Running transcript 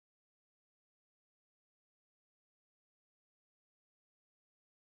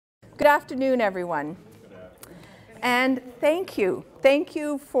Good afternoon, everyone. And thank you. Thank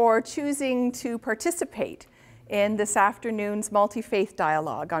you for choosing to participate in this afternoon's multi-faith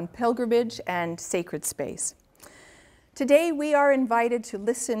dialogue on pilgrimage and sacred space. Today, we are invited to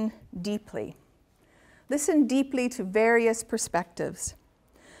listen deeply. Listen deeply to various perspectives.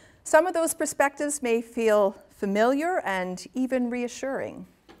 Some of those perspectives may feel familiar and even reassuring.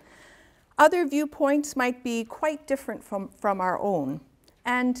 Other viewpoints might be quite different from our own,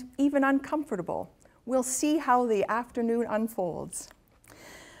 and even uncomfortable. We'll see how the afternoon unfolds.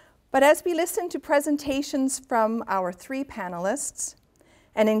 But as we listen to presentations from our three panelists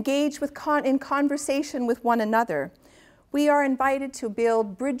and engage in conversation with one another, we are invited to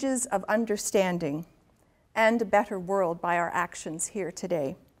build bridges of understanding and a better world by our actions here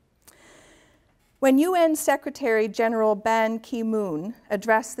today. When UN Secretary General Ban Ki-moon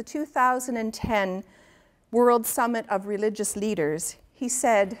addressed the 2010 World Summit of Religious Leaders, he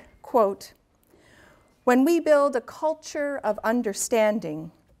said, quote, "When we build a culture of understanding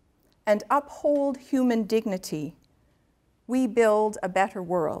and uphold human dignity, we build a better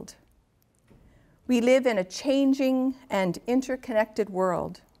world. We live in a changing and interconnected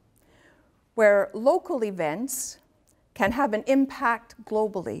world where local events can have an impact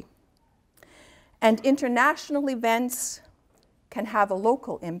globally, and international events can have a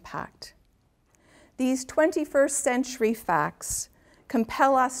local impact. These 21st century facts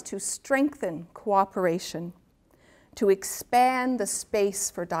compel us to strengthen cooperation, to expand the space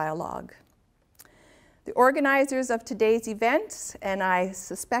for dialogue." The organizers of today's event, and I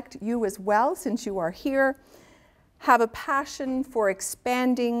suspect you as well since you are here, have a passion for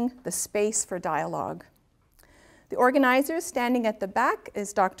expanding the space for dialogue. The organizer standing at the back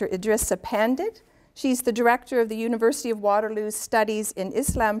is Dr. Idrissa Pandit. She's the director of the University of Waterloo's Studies in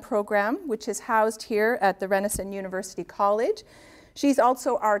Islam program, which is housed here at the Renison University College. She's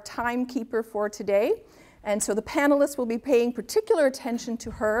also our timekeeper for today, and so the panelists will be paying particular attention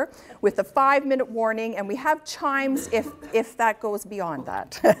to her with a 5-minute warning, and we have chimes if that goes beyond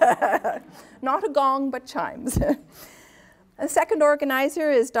that. Not a gong, but chimes. The second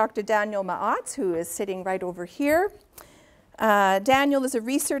organizer is Dr. Daniel Maatz, who is sitting right over here. Daniel is a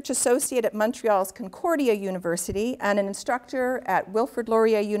research associate at Montreal's Concordia University and an instructor at Wilfrid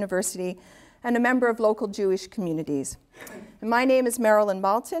Laurier University and a member of local Jewish communities. And my name is Marilyn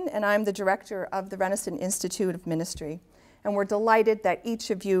Malton, and I'm the director of the Renison Institute of Ministry. And we're delighted that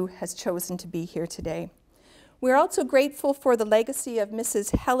each of you has chosen to be here today. We're also grateful for the legacy of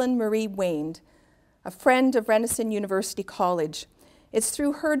Mrs. Helen Marie Wayne, a friend of Renison University College. It's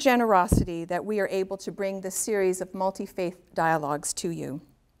through her generosity that we are able to bring this series of multi-faith dialogues to you.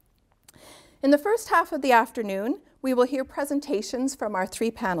 In the first half of the afternoon, we will hear presentations from our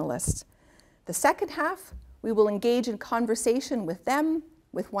three panelists. The second half, we will engage in conversation with them,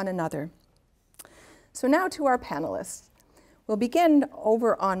 with one another. So now to our panelists. We'll begin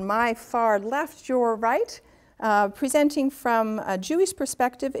over on my far left, your right. Presenting from a Jewish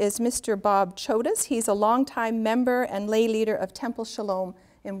perspective is Mr. Bob Chodos. He's a longtime member and lay leader of Temple Shalom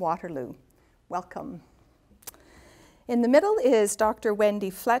in Waterloo. Welcome. In the middle is Dr. Wendy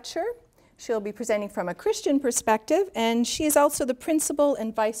Fletcher. She'll be presenting from a Christian perspective, and she is also the principal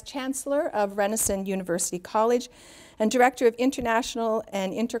and Vice-Chancellor of Renison University College and Director of International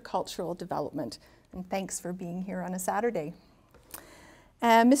and Intercultural Development. And thanks for being here on a Saturday.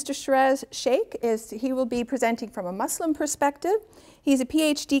 Mr. Sheikh, he will be presenting from a Muslim perspective. He's a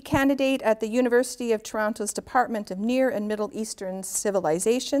PhD candidate at the University of Toronto's Department of Near and Middle Eastern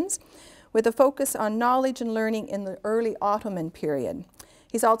Civilizations with a focus on knowledge and learning in the early Ottoman period.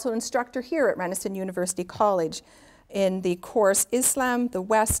 He's also an instructor here at Renison University College in the course Islam, the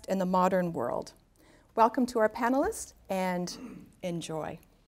West, and the Modern World. Welcome to our panelists, and enjoy.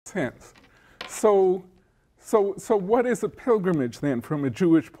 So what is a pilgrimage then from a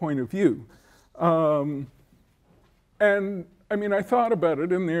Jewish point of view? And I mean, I thought about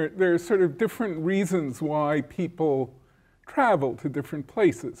it, and there are sort of different reasons why people travel to different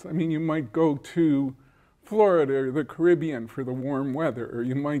places. I mean, you might go to Florida or the Caribbean for the warm weather, or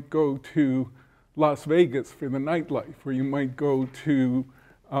you might go to Las Vegas for the nightlife, or you might go to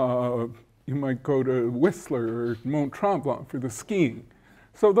Whistler or Mont Tremblant for the skiing.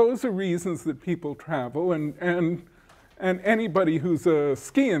 So those are reasons that people travel, and anybody who's a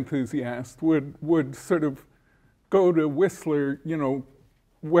ski enthusiast would sort of go to Whistler, you know,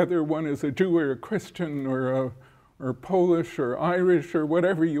 whether one is a Jew or a Christian or Polish or Irish or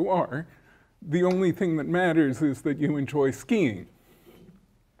whatever you are. The only thing that matters is that you enjoy skiing.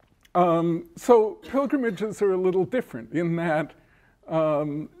 So pilgrimages are a little different in that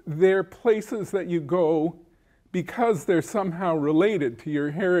they're places that you go because they're somehow related to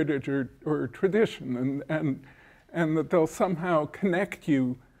your heritage or tradition, and that they'll somehow connect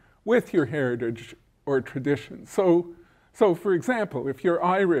you with your heritage or tradition. So for example, if you're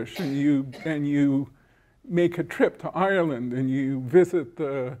Irish and you make a trip to Ireland and you visit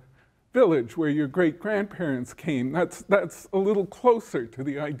the village where your great-grandparents came, that's a little closer to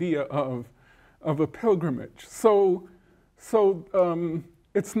the idea of a pilgrimage. So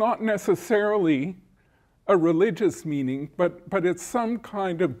it's not necessarily a religious meaning, but it's some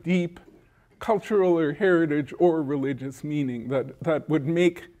kind of deep cultural or heritage or religious meaning that would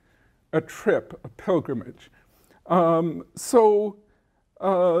make a trip a pilgrimage. So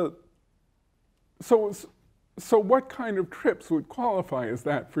what kind of trips would qualify as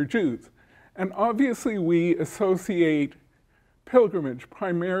that for Jews? And obviously we associate pilgrimage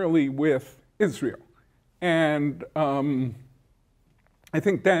primarily with Israel. And I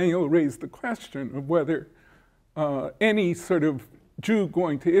think Daniel raised the question of whether any sort of Jew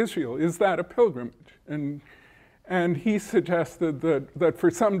going to Israel, is that a pilgrimage? And he suggested that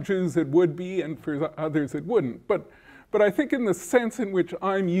for some Jews it would be, and for others it wouldn't. But I think in the sense in which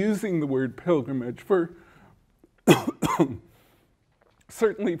I'm using the word pilgrimage, for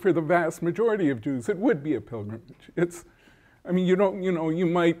certainly for the vast majority of Jews, it would be a pilgrimage. I mean, you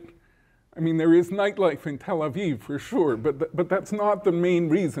might, I mean, there is nightlife in Tel Aviv for sure, but that's not the main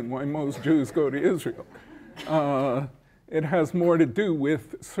reason why most Jews go to Israel. It has more to do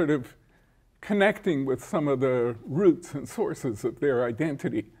with sort of connecting with some of the roots and sources of their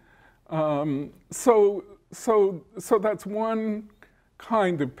identity. So that's one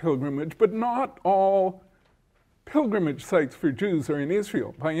kind of pilgrimage, but not all pilgrimage sites for Jews are in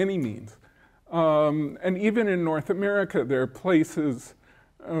Israel by any means. And even in North America, there are places,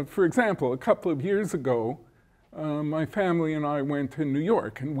 for example, a couple of years ago, my family and I went to New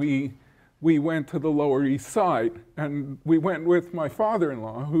York, and we went to the Lower East Side, and we went with my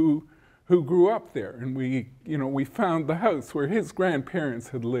father-in-law who grew up there, and we found the house where his grandparents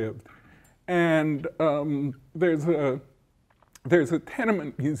had lived. And there's a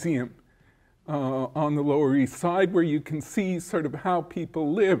tenement museum on the Lower East Side where you can see sort of how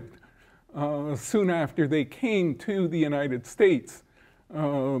people lived soon after they came to the United States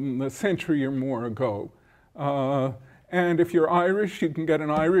a century or more ago. And if you're Irish, you can get an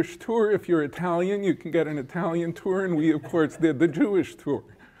Irish tour. If you're Italian, you can get an Italian tour, and we, of course, did the Jewish tour.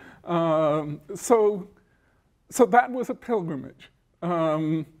 So that was a pilgrimage.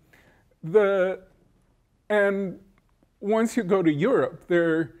 And once you go to Europe,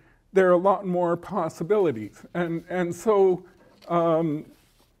 there are a lot more possibilities. And so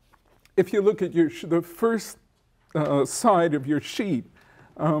if you look at the first side of your sheet,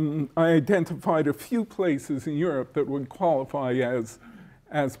 I identified a few places in Europe that would qualify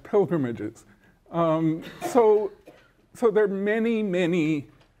as pilgrimages. So there are many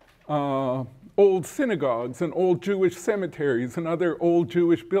old synagogues and old Jewish cemeteries and other old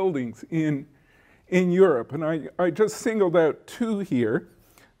Jewish buildings in Europe. And I just singled out two here,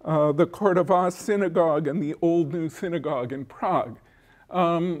 the Cordova Synagogue and the Old New Synagogue in Prague.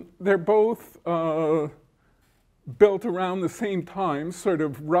 They're both built around the same time, sort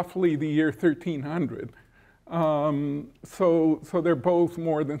of roughly the year 1300. So they're both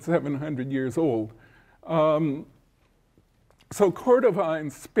more than 700 years old. So Cordova in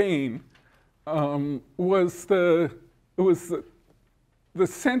Spain was the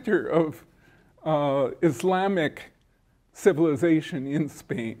center of Islamic civilization in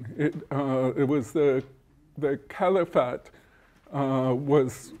Spain. It was the caliphate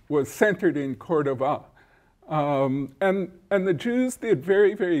was centered in Cordova. And the Jews did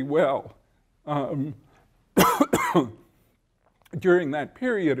very, very well during that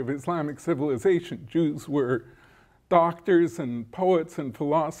period of Islamic civilization. Jews were doctors and poets and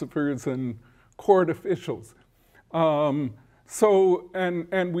philosophers and court officials. And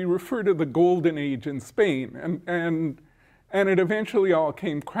we refer to the Golden Age in Spain, and it eventually all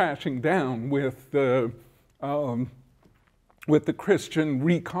came crashing down with the Christian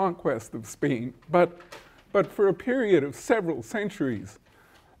reconquest of Spain. But for a period of several centuries,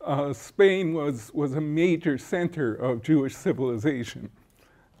 Spain was a major center of Jewish civilization.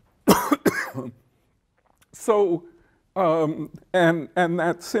 So, and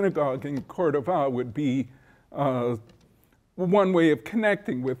that synagogue in Cordova would be one way of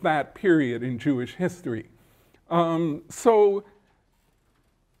connecting with that period in Jewish history. Now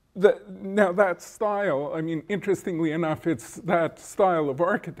that style, I mean, interestingly enough, that style of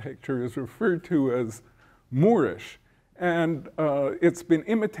architecture is referred to as Moorish, and it's been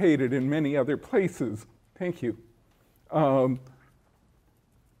imitated in many other places. Thank you.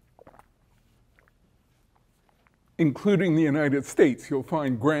 including the United States, you'll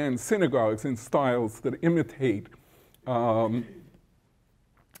find grand synagogues in styles that imitate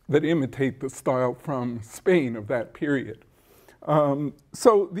the style from Spain of that period.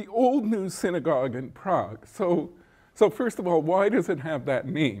 So the Old New Synagogue in Prague. So first of all, why does it have that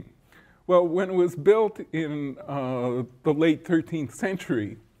name? Well, when it was built in the late 13th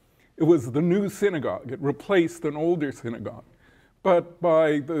century, it was the new synagogue. It replaced an older synagogue. But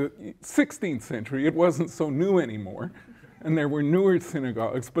by the 16th century, it wasn't so new anymore, and there were newer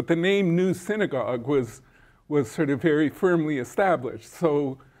synagogues. But the name New Synagogue was sort of very firmly established.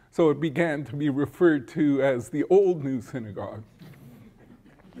 So it began to be referred to as the Old New Synagogue.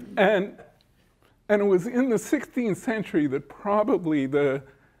 And it was in the 16th century that probably the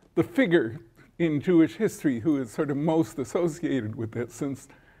figure in Jewish history who is sort of most associated with this, and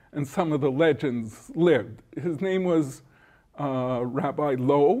some of the legends lived. His name was Rabbi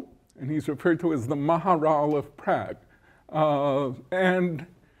Low, and he's referred to as the Maharal of Prague. And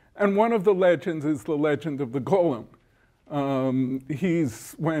one of the legends is the legend of the Golem.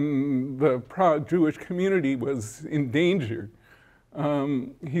 When the Prague Jewish community was in danger,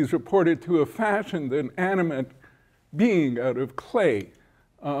 he's reported to have fashioned an animate being out of clay,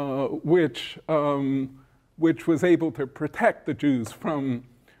 which was able to protect the Jews from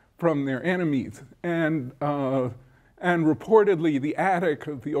their enemies. And reportedly, the attic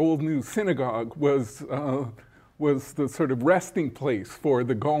of the Old New Synagogue was the sort of resting place for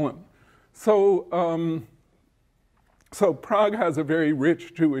the Golem. So Prague has a very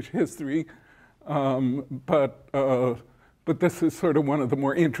rich Jewish history, but this is sort of one of the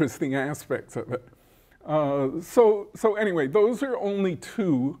more interesting aspects of it. So anyway, those are only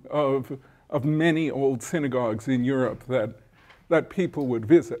two of many old synagogues in Europe that people would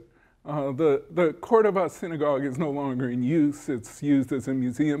visit. The Cordova synagogue is no longer in use. It's used as a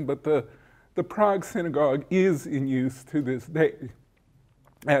museum, but the Prague synagogue is in use to this day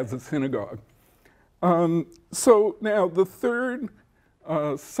as a synagogue. So now the third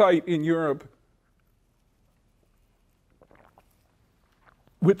site in Europe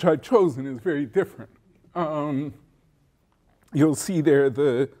which I've chosen is very different. You'll see there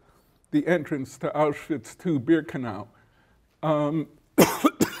the entrance to Auschwitz to Birkenau.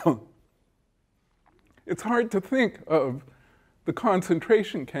 It's hard to think of the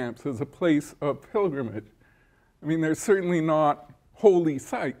concentration camps as a place of pilgrimage. I mean, they're certainly not holy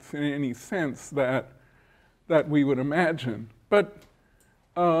sites in any sense that we would imagine, but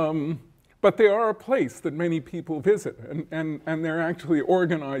they are a place that many people visit, and they're actually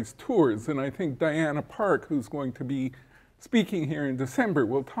organized tours. And I think Diana Park, who's going to be speaking here in December,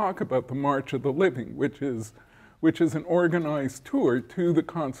 will talk about the March of the Living, which is an organized tour to the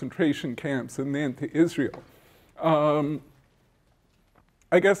concentration camps and then to Israel.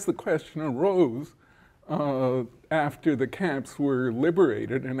 I guess the question arose after the camps were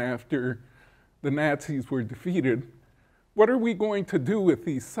liberated and after the Nazis were defeated, what are we going to do with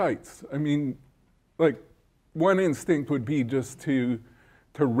these sites? I mean, like, one instinct would be just to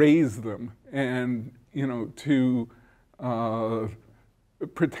raise them and, to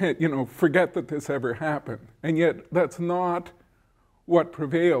pretend, forget that this ever happened. And yet, that's not what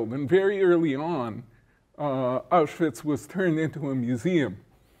prevailed. And very early on, Auschwitz was turned into a museum.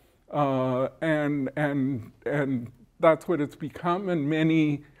 And that's what it's become, and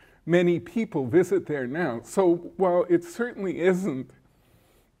many people visit there now. So while it certainly isn't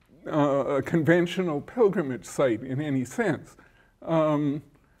a conventional pilgrimage site in any sense,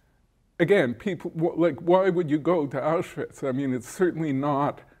 again, people, like, why would you go to Auschwitz? I mean, it's certainly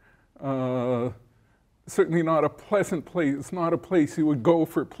not a pleasant place. It's not a place you would go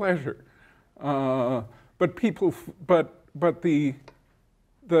for pleasure. But the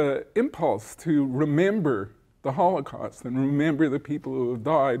impulse to remember the Holocaust and remember the people who have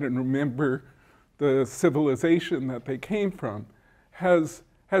died and remember the civilization that they came from has,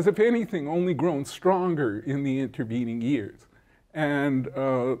 if anything, only grown stronger in the intervening years. And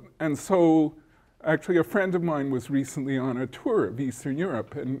so actually a friend of mine was recently on a tour of Eastern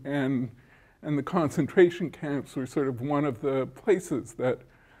Europe, and the concentration camps were sort of one of the places that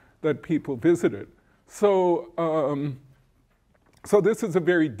people visited. So this is a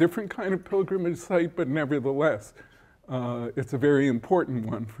very different kind of pilgrimage site, but nevertheless, it's a very important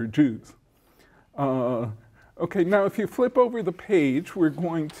one for Jews. Okay, now if you flip over the page, we're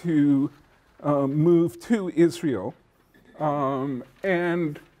going to move to Israel. So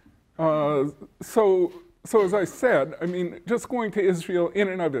as I said, I mean, just going to Israel in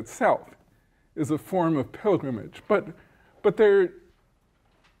and of itself is a form of pilgrimage. But there are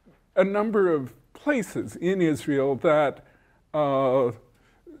a number of places in Israel that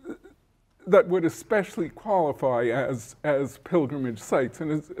that would especially qualify as pilgrimage sites,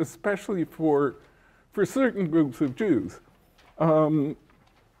 and especially for certain groups of Jews. I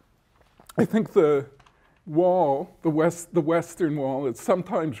think the wall, the Western Wall, it's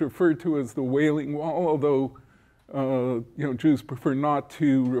sometimes referred to as the Wailing Wall, although Jews prefer not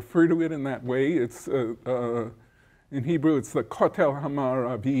to refer to it in that way. It's in Hebrew, it's the Kotel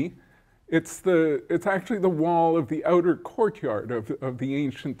Hamaravi. It's actually the wall of the outer courtyard of the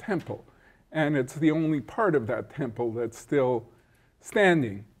ancient temple, and it's the only part of that temple that's still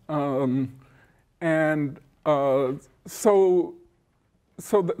standing. So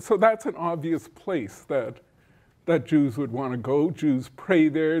that's an obvious place that Jews would want to go. Jews pray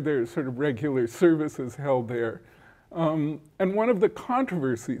there. There's sort of regular services held there. And one of the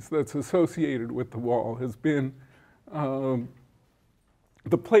controversies that's associated with the wall has been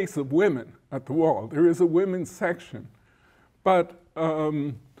the place of women at the wall. There is a women's section, but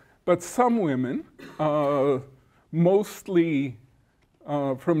some women, mostly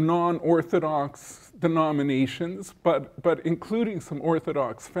from non-Orthodox denominations, but including some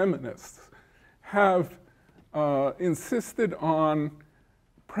Orthodox feminists, have insisted on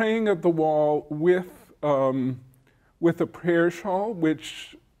praying at the wall with a prayer shawl,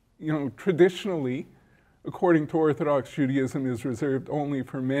 which traditionally, according to Orthodox Judaism, is reserved only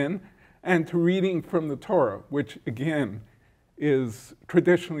for men, and to reading from the Torah, which again is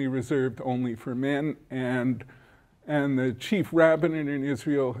traditionally reserved only for men. And the chief rabbinate in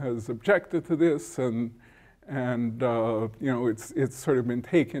Israel has objected to this, and it's sort of been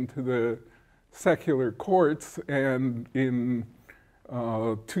taken to the secular courts. And in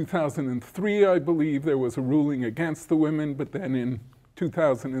 2003, I believe, there was a ruling against the women, but then in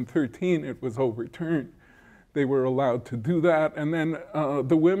 2013 it was overturned. They were allowed to do that, and then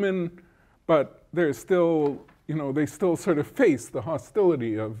the women, but they're still, they still sort of face the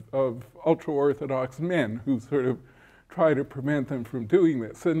hostility of ultra-Orthodox men who sort of try to prevent them from doing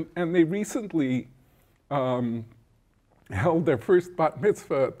this. And they recently held their first bat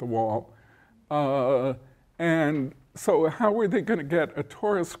mitzvah at the wall. And so how were they going to get a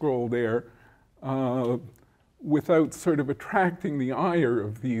Torah scroll there without sort of attracting the ire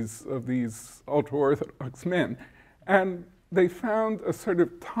of these ultra-Orthodox men? And they found a sort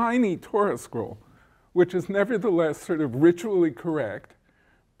of tiny Torah scroll, which is nevertheless sort of ritually correct,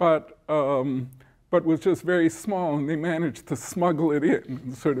 but was just very small, and they managed to smuggle it in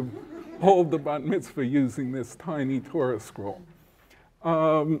and sort of hold the bat mitzvah using this tiny Torah scroll.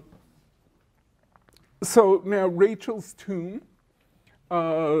 So now Rachel's tomb.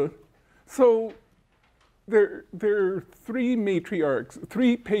 So there are three patriarchs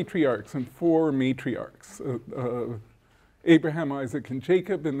and four matriarchs, Abraham, Isaac, and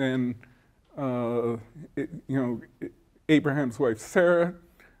Jacob, and then Abraham's wife Sarah,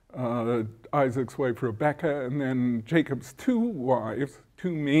 Isaac's wife Rebecca, and then Jacob's two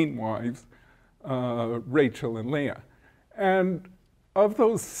main wives, Rachel and Leah. And of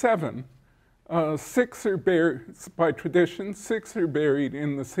those seven, six are buried, by tradition, six are buried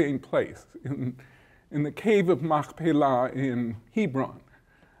in the same place, in the cave of Machpelah in Hebron.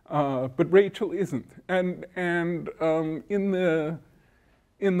 But Rachel isn't. And in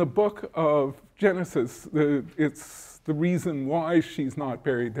the book of Genesis, it's the reason why she's not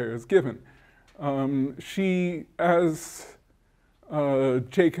buried there is given. She, as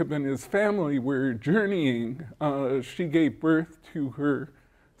Jacob and his family were journeying, she gave birth to her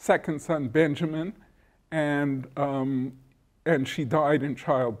second son, Benjamin, and she died in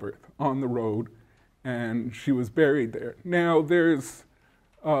childbirth on the road, and she was buried there. Now, there's,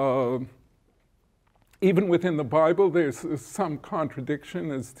 even within the Bible, there's some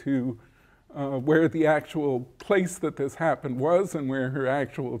contradiction as to where the actual place that this happened was and where her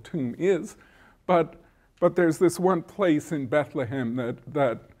actual tomb is. But there's this one place in Bethlehem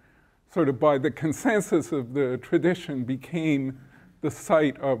that sort of by the consensus of the tradition became the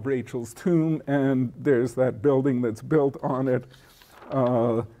site of Rachel's tomb, and there's that building that's built on it.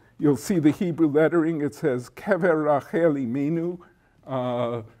 You'll see the Hebrew lettering. It says Kever Rachel Imenu,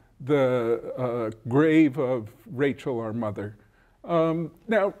 the grave of Rachel, our mother.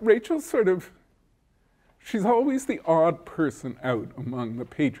 Now, Rachel's sort of, she's always the odd person out among the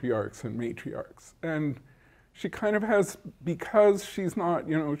patriarchs and matriarchs. And she kind of has, because she's not,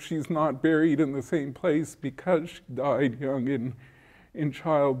 she's not buried in the same place, because she died young in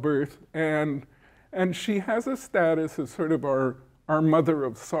childbirth, and she has a status as sort of our mother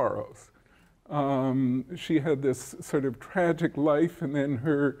of sorrows. She had this sort of tragic life, and then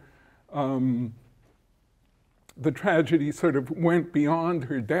her, the tragedy sort of went beyond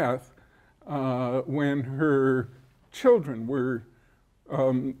her death when her children were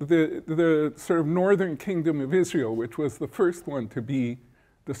the sort of northern kingdom of Israel, which was the first one to be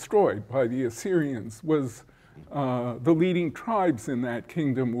destroyed by the Assyrians, was the leading tribes in that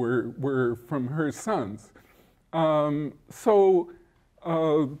kingdom were from her sons. So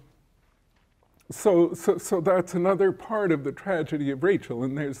that's another part of the tragedy of Rachel.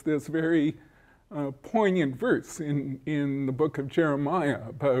 And there's this very poignant verse in the book of Jeremiah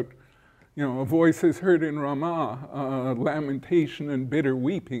about, a voice is heard in Ramah, lamentation and bitter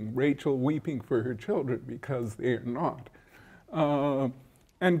weeping, Rachel weeping for her children because they are not.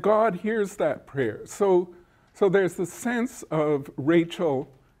 And God hears that prayer. So there's the sense of Rachel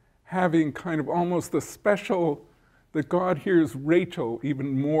having kind of almost a special, that God hears Rachel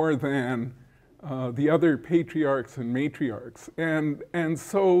even more than the other patriarchs and matriarchs. And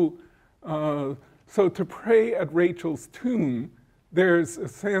so to pray at Rachel's tomb, there's a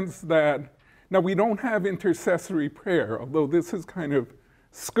sense that, now we don't have intercessory prayer, although this is kind of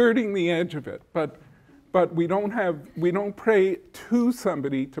skirting the edge of it, but we don't pray to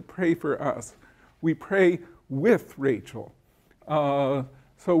somebody to pray for us. We pray with Rachel.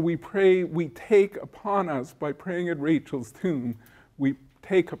 So we take upon us, by praying at Rachel's tomb, we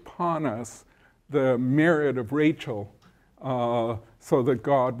take upon us the merit of Rachel, so that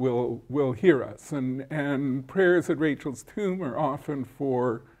God will hear us. And prayers at Rachel's tomb are often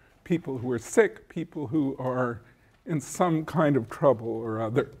for people who are sick, people who are in some kind of trouble or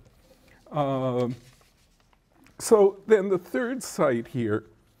other. So then the third site here,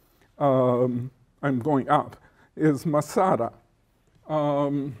 I'm going up, is Masada.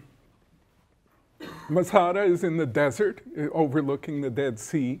 Masada is in the desert, overlooking the Dead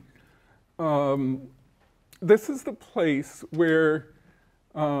Sea. This is the place where,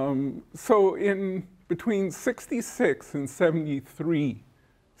 so in between 66 and 73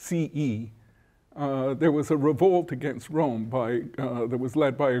 CE, there was a revolt against Rome that was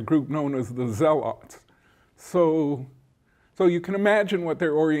led by a group known as the Zealots. So you can imagine what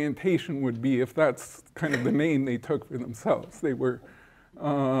their orientation would be if that's kind of the name they took for themselves. They were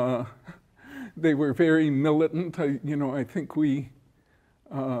very militant. I think we,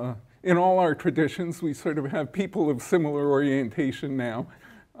 in all our traditions, we sort of have people of similar orientation now.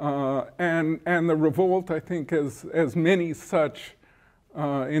 And the revolt, I think, as many such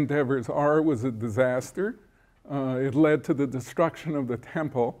endeavors are, was a disaster. It led to the destruction of the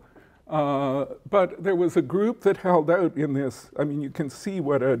temple. But there was a group that held out in this. I mean, you can see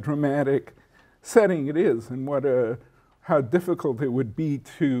what a dramatic setting it is and how difficult it would be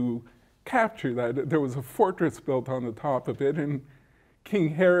to capture that. There was a fortress built on the top of it, and King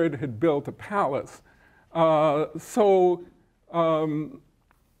Herod had built a palace. So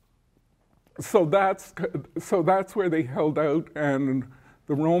that's where they held out, and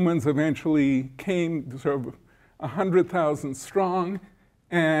the Romans eventually came sort of 100,000 strong,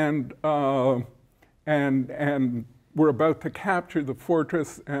 and were about to capture the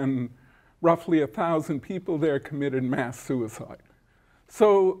fortress, and roughly 1,000 people there committed mass suicide.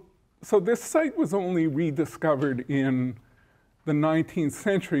 So this site was only rediscovered in the 19th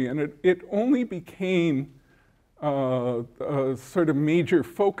century, and it only became a sort of major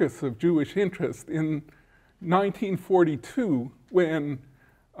focus of Jewish interest in 1942, when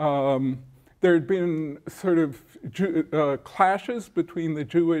there had been sort of clashes between the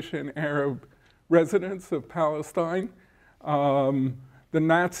Jewish and Arab residents of Palestine. The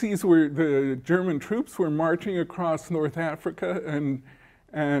German troops were marching across North Africa, and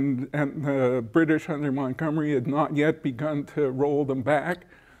the British under Montgomery had not yet begun to roll them back.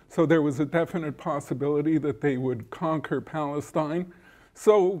 So there was a definite possibility that they would conquer Palestine.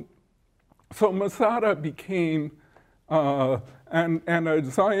 So Masada became, and a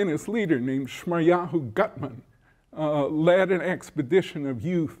Zionist leader named Shmaryahu Gutman led an expedition of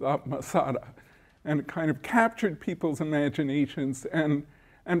youth up Masada, and kind of captured people's imaginations. And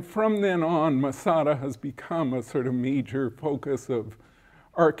from then on, Masada has become a sort of major focus of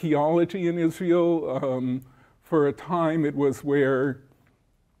archaeology in Israel. For a time, it was where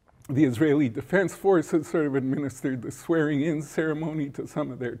the Israeli Defense Forces sort of administered the swearing-in ceremony to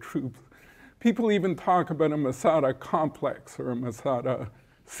some of their troops. People even talk about a Masada complex or a Masada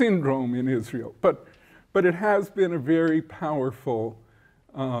syndrome in Israel. But it has been a very powerful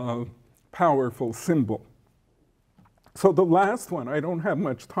symbol. So the last one, I don't have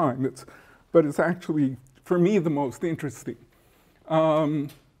much time, but it's actually, for me, the most interesting.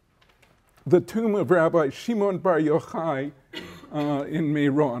 The tomb of Rabbi Shimon Bar Yochai in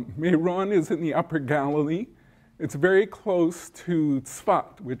Meron. Meron is in the Upper Galilee. It's very close to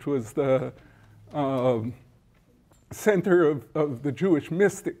Tzfat, which was the center of the Jewish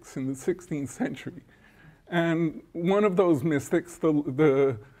mystics in the 16th century. And one of those mystics,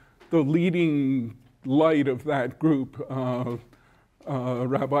 the leading light of that group,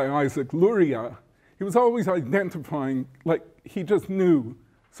 Rabbi Isaac Luria, he was always identifying, like he just knew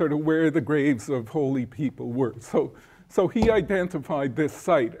sort of where the graves of holy people were. So he identified this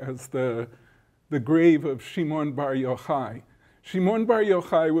site as the grave of Shimon Bar Yochai. Shimon Bar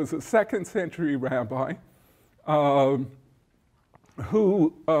Yochai was a 2nd century rabbi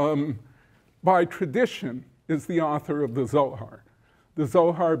who, by tradition, is the author of the Zohar. The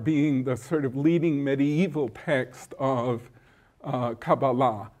Zohar being the sort of leading medieval text of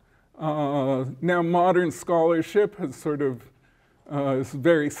Kabbalah. Now, modern scholarship has sort of is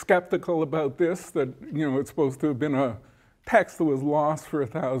very skeptical about this, that it's supposed to have been a text that was lost for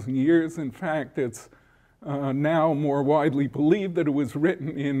 1,000 years. In fact, it's now more widely believed that it was written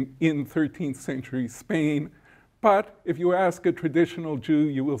in 13th century Spain. But if you ask a traditional Jew,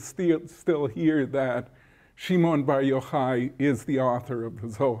 you will still hear that Shimon Bar Yochai is the author of the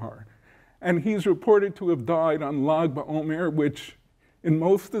Zohar. And he's reported to have died on Lag BaOmer, which in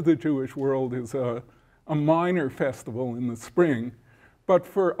most of the Jewish world is a minor festival in the spring. But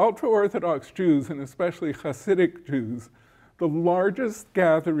for ultra-Orthodox Jews, and especially Hasidic Jews, the largest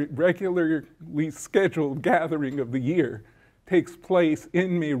regularly scheduled gathering of the year takes place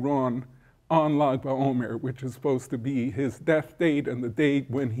in Meron on Lag BaOmer, which is supposed to be his death date and the date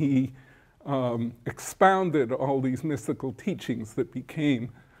when he expounded all these mystical teachings that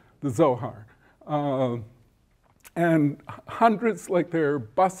became the Zohar. And hundreds, like there are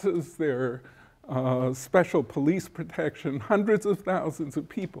buses, there are special police protection, hundreds of thousands of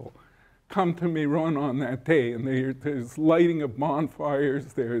people come to Meron on that day, and there's lighting of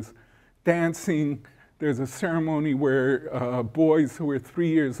bonfires, there's dancing, there's a ceremony where boys who are 3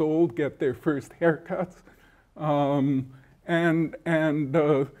 years old get their first haircuts.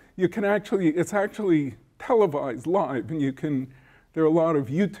 You can actually, it's actually televised live, and there are a lot of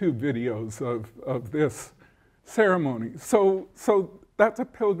YouTube videos of this ceremony. So that's a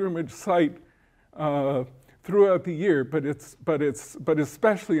pilgrimage site throughout the year, but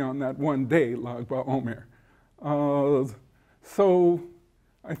especially on that one day, Lag BaOmer. So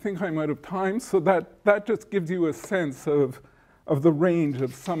I think I'm out of time. So that just gives you a sense of the range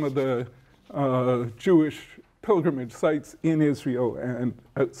of some of the Jewish pilgrimage sites in Israel and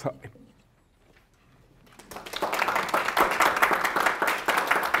outside.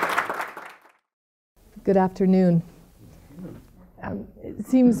 Good afternoon. It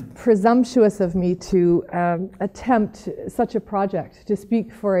seems presumptuous of me to attempt such a project. To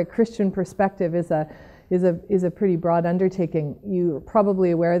speak for a Christian perspective is a pretty broad undertaking. You're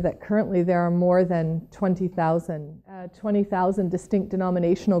probably aware that currently there are more than 20,000 distinct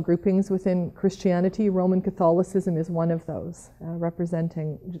denominational groupings within Christianity. Roman Catholicism is one of those,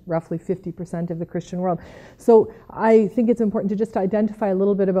 representing roughly 50% of the Christian world. So I think it's important to just identify a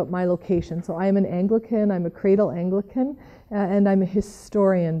little bit about my location. So I am an Anglican, I'm a cradle Anglican, and I'm a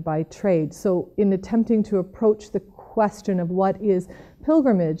historian by trade. So in attempting to approach the question of what is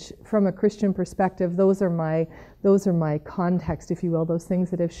pilgrimage from a Christian perspective, those are my context, if you will, those things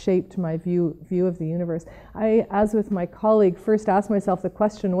that have shaped my view of the universe. I, as with my colleague, first asked myself the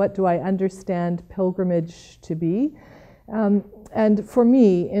question, what do I understand pilgrimage to be? And for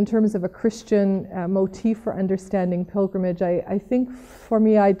me, in terms of a Christian motif for understanding pilgrimage, I think for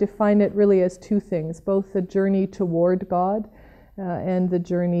me I define it really as two things, both the journey toward God and the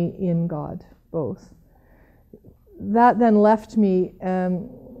journey in God, both. That then left me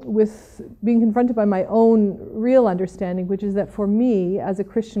with being confronted by my own real understanding, which is that for me, as a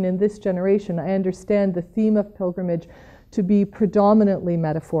Christian in this generation, I understand the theme of pilgrimage to be predominantly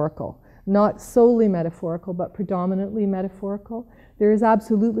metaphorical. Not solely metaphorical, but predominantly metaphorical. There is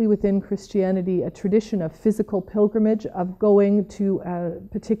absolutely within Christianity a tradition of physical pilgrimage, of going to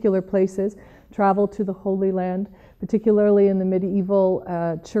particular places, travel to the Holy Land. Particularly in the medieval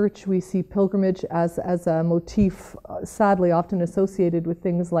church, we see pilgrimage as a motif, sadly often associated with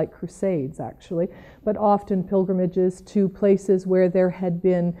things like crusades, actually, but often pilgrimages to places where there had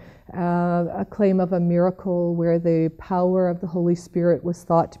been a claim of a miracle, where the power of the Holy Spirit was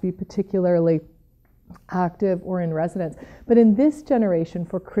thought to be particularly active or in residence. But in this generation,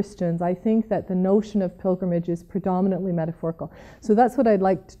 for Christians, I think that the notion of pilgrimage is predominantly metaphorical. So that's what I'd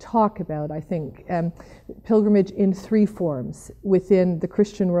like to talk about, I think. Pilgrimage in three forms within the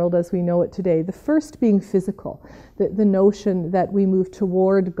Christian world as we know it today. The first being physical, the notion that we move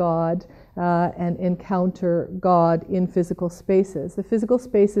toward God and encounter God in physical spaces. The physical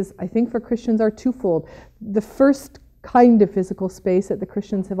spaces, I think, for Christians are twofold. The first kind of physical space that the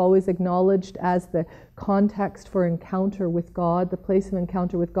Christians have always acknowledged as the context for encounter with God, the place of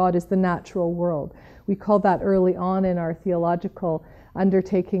encounter with God, is the natural world. We called that early on in our theological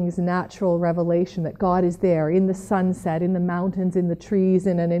undertakings natural revelation, that God is there in the sunset, in the mountains, in the trees,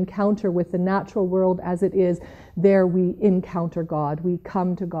 in an encounter with the natural world as it is. There we encounter God, we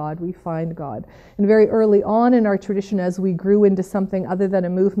come to God, we find God. And very early on in our tradition, as we grew into something other than a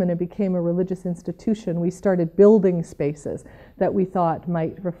movement and became a religious institution, we started building spaces that we thought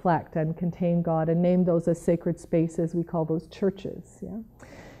might reflect and contain God, and named those as sacred spaces. We call those churches. Yeah.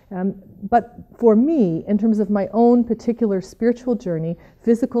 But for me, in terms of my own particular spiritual journey,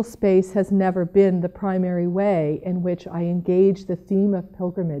 physical space has never been the primary way in which I engage the theme of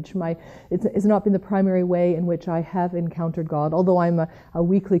pilgrimage. It's not been the primary way in which I have encountered God, although I'm a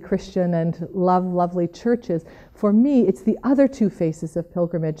weekly Christian and love lovely churches. For me, it's the other two faces of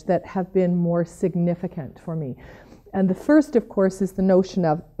pilgrimage that have been more significant for me. And the first, of course, is the notion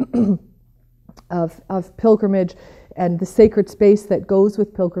of of pilgrimage and the sacred space that goes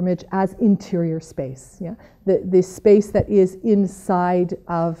with pilgrimage as interior space. Yeah? The space that is inside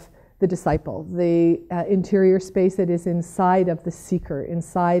of the disciple, the interior space that is inside of the seeker,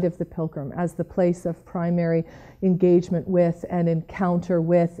 inside of the pilgrim, as the place of primary engagement with and encounter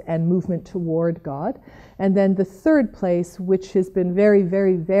with and movement toward God. And then the third place, which has been very,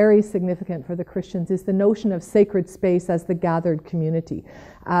 very, very significant for the Christians, is the notion of sacred space as the gathered community,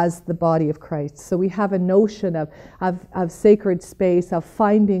 as the body of Christ. So we have a notion of sacred space, of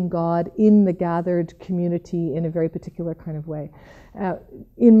finding God in the gathered community in a very particular kind of way.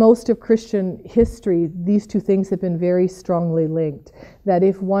 In most of Christian history, these two things have been very strongly linked. That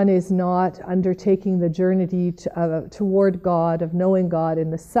if one is not undertaking the journey toward God, of knowing God in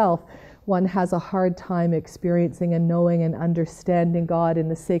the self, one has a hard time experiencing and knowing and understanding God in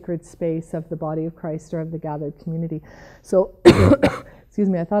the sacred space of the body of Christ or of the gathered community. So, excuse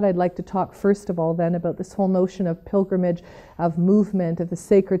me, I thought I'd like to talk first of all then about this whole notion of pilgrimage, of movement, of the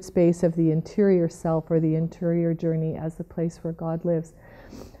sacred space of the interior self or the interior journey as the place where God lives.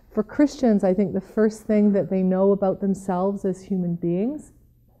 For Christians, I think the first thing that they know about themselves as human beings,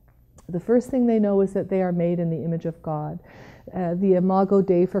 the first thing they know is that they are made in the image of God. The Imago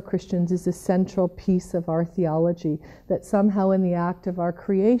Dei for Christians is a central piece of our theology, that somehow in the act of our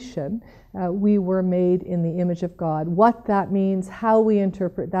creation, we were made in the image of God. What that means, how we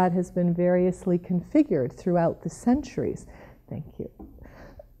interpret that, has been variously configured throughout the centuries. Thank you.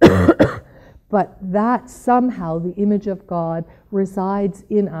 But that somehow, the image of God, resides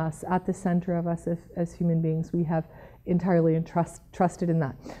in us, at the center of us as human beings. We have entirely trusted in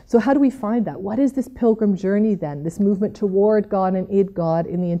that. So how do we find that? What is this pilgrim journey then? This movement toward God and in God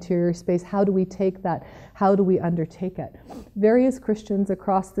in the interior space? How do we take that? How do we undertake it? Various Christians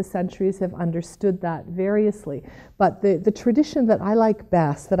across the centuries have understood that variously. But the tradition that I like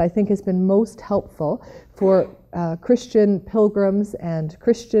best, that I think has been most helpful for Christian pilgrims and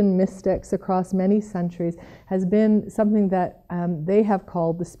Christian mystics across many centuries, has been something that they have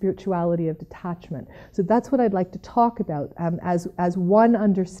called the spirituality of detachment. So that's what I'd like to talk about as one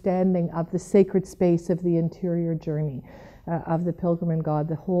understanding of the sacred space of the interior journey of the pilgrim and God,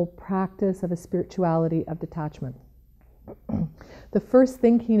 the whole practice of a spirituality of detachment. The first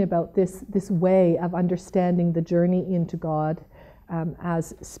thinking about this way of understanding the journey into God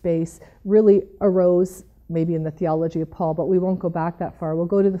as space really arose maybe in the theology of Paul, but we won't go back that far. We'll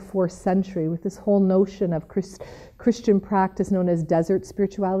go to the 4th century with this whole notion of Christian practice known as desert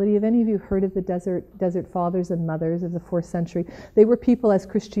spirituality. Have any of you heard of the desert fathers and mothers of the 4th century? They were people, as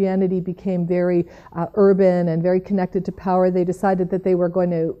Christianity became very urban and very connected to power, they decided that they were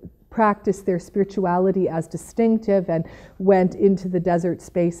going to practice their spirituality as distinctive and went into the desert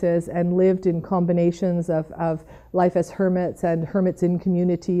spaces and lived in combinations of life as hermits and hermits in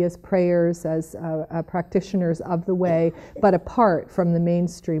community, as prayers, as practitioners of the way, but apart from the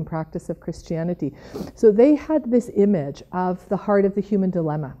mainstream practice of Christianity. So they had this image of the heart of the human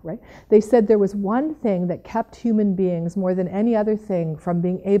dilemma, right? They said there was one thing that kept human beings more than any other thing from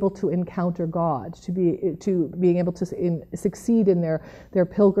being able to encounter God, to being able to succeed in their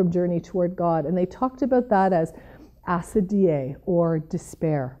pilgrim journey toward God. And they talked about that as acidie, or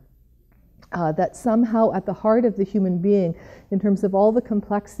despair. That somehow at the heart of the human being, in terms of all the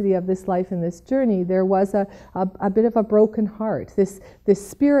complexity of this life and this journey, there was a bit of a broken heart. This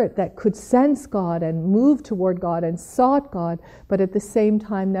spirit that could sense God and move toward God and sought God, but at the same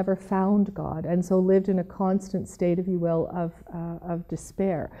time never found God, and so lived in a constant state, if you will, of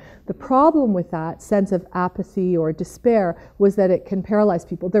despair. The problem with that sense of apathy or despair was that it can paralyze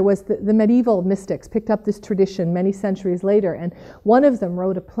people. There was the medieval mystics picked up this tradition many centuries later, and one of them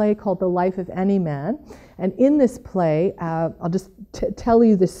wrote a play called The Life of any man. And in this play, I'll just tell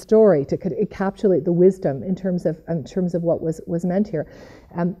you this story to encapsulate the wisdom in terms of what was meant here.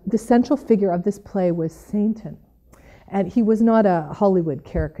 The central figure of this play was Satan. And he was not a Hollywood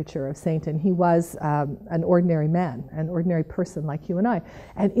caricature of Satan. He was an ordinary man, an ordinary person like you and I.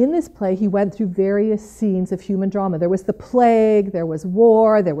 And in this play, he went through various scenes of human drama. There was the plague, there was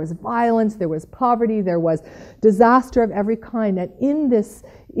war, there was violence, there was poverty, there was disaster of every kind. And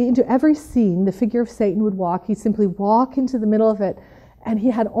into every scene, the figure of Satan would walk. He'd simply walk into the middle of it, and he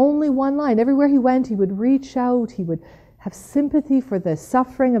had only one line. Everywhere he went, he would reach out, he would have sympathy for the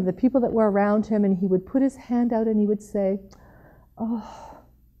suffering of the people that were around him, and he would put his hand out and he would say, "Oh,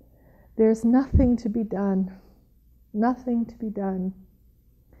 there's nothing to be done, nothing to be done."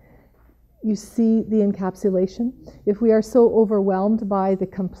 You see the encapsulation? If we are so overwhelmed by the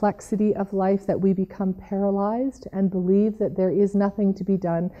complexity of life that we become paralyzed and believe that there is nothing to be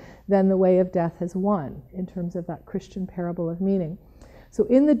done, then the way of death has won, in terms of that Christian parable of meaning. So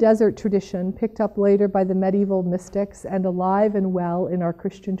in the desert tradition, picked up later by the medieval mystics and alive and well in our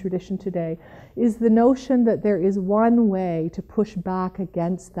Christian tradition today, is the notion that there is one way to push back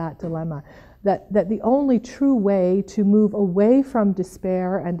against that dilemma, that the only true way to move away from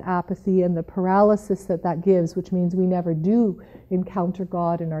despair and apathy and the paralysis that gives, which means we never do encounter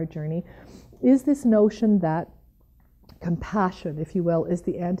God in our journey, is this notion that compassion, if you will, is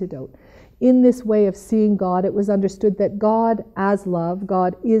the antidote. In this way of seeing God, it was understood that God as love,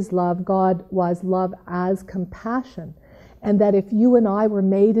 God is love, God was love as compassion. And that if you and I were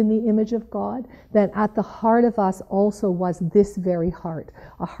made in the image of God, then at the heart of us also was this very heart,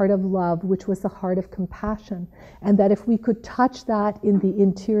 a heart of love, which was the heart of compassion. And that if we could touch that in the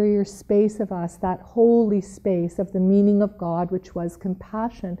interior space of us, that holy space of the meaning of God, which was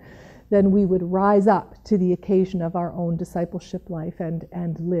compassion, then we would rise up to the occasion of our own discipleship life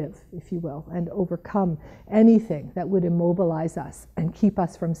and live, if you will, and overcome anything that would immobilize us and keep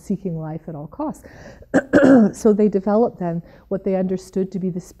us from seeking life at all costs. So they developed then what they understood to be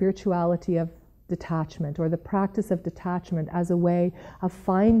the spirituality of detachment, or the practice of detachment, as a way of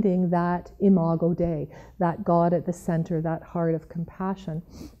finding that imago Dei, that God at the center, that heart of compassion.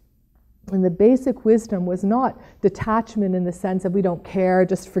 And the basic wisdom was not detachment in the sense of we don't care,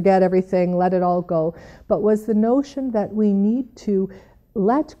 just forget everything, let it all go, but was the notion that we need to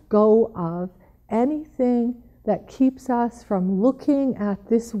let go of anything that keeps us from looking at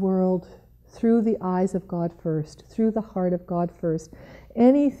this world through the eyes of God first, through the heart of God first.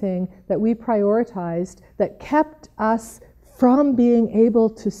 Anything that we prioritized that kept us from being able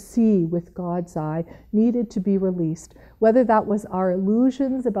to see with God's eye needed to be released. Whether that was our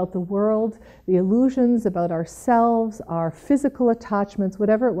illusions about the world, the illusions about ourselves, our physical attachments,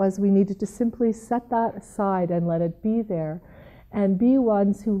 whatever it was, we needed to simply set that aside and let it be there, and be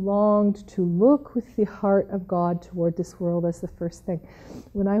ones who longed to look with the heart of God toward this world as the first thing.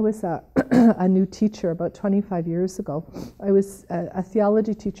 When I was a new teacher about 25 years ago, I was a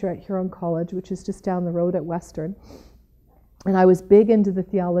theology teacher at Huron College, which is just down the road at Western. And I was big into the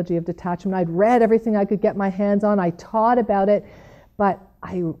theology of detachment. I'd read everything I could get my hands on. I taught about it. But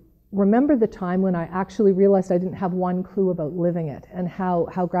I remember the time when I actually realized I didn't have one clue about living it, and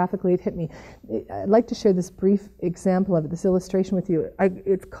how graphically it hit me. I'd like to share this brief example of it, this illustration with you.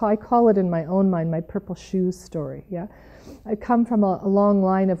 I call it in my own mind my purple shoes story. Yeah, I come from a long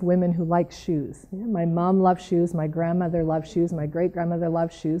line of women who like shoes. Yeah? My mom loved shoes, my grandmother loved shoes, my great-grandmother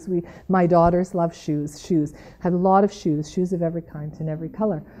loved shoes, my daughters love shoes. Had a lot of shoes of every kind and every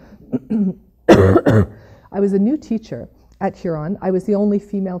color. I was a new teacher at Huron. I was the only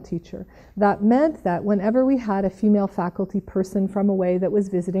female teacher. That meant that whenever we had a female faculty person from away that was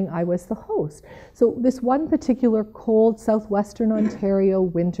visiting, I was the host. So this one particular cold southwestern Ontario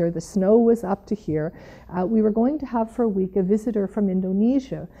winter, the snow was up to here, we were going to have for a week a visitor from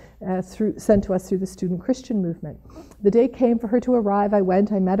Indonesia sent to us through the student Christian movement. The day came for her to arrive. I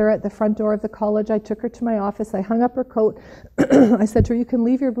went, I met her at the front door of the college. I took her to my office. I hung up her coat. I said to her, you can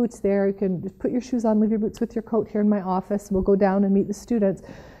leave your boots there. You can just put your shoes on, leave your boots with your coat here in my office. We'll go down and meet the students.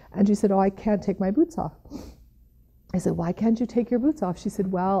 And she said, oh, I can't take my boots off. I said, why can't you take your boots off? She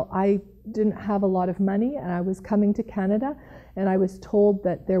said, well, I didn't have a lot of money and I was coming to Canada and I was told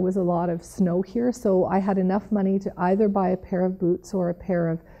that there was a lot of snow here, so I had enough money to either buy a pair of boots or a pair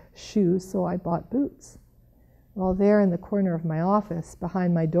of shoes, so I bought boots. Well, there in the corner of my office,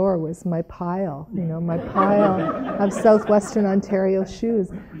 behind my door, was my pile, my pile of southwestern Ontario shoes.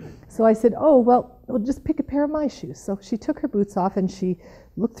 So I said, oh, well, just pick a pair of my shoes. So she took her boots off and she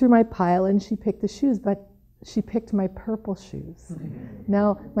looked through my pile and she picked the shoes, but she picked my purple shoes.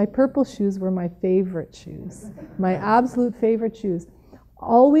 Now, my purple shoes were my favorite shoes, my absolute favorite shoes.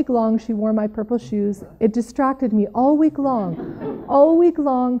 All week long, she wore my purple shoes. It distracted me all week long. All week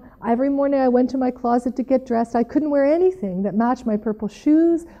long, every morning I went to my closet to get dressed. I couldn't wear anything that matched my purple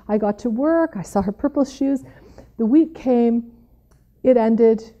shoes. I got to work. I saw her purple shoes. The week came. It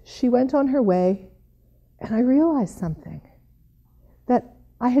ended. She went on her way. And I realized something. That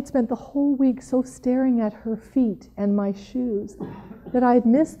I had spent the whole week so staring at her feet and my shoes that I had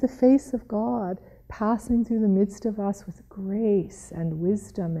missed the face of God passing through the midst of us with grace and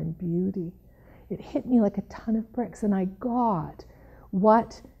wisdom and beauty. It hit me like a ton of bricks, and I got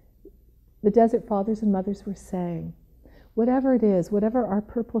what the Desert Fathers and Mothers were saying. Whatever it is, whatever our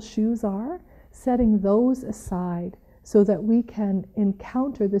purple shoes are, setting those aside so that we can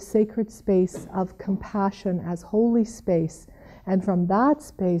encounter the sacred space of compassion as holy space, and from that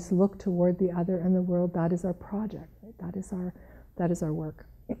space look toward the other and the world. That is our project, right? That is our work.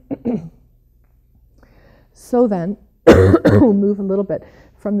 So then, we'll move a little bit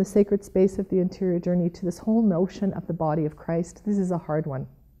from the sacred space of the interior journey to this whole notion of the body of Christ. This is a hard one.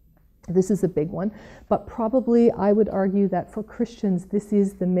 This is a big one. But probably I would argue that for Christians, this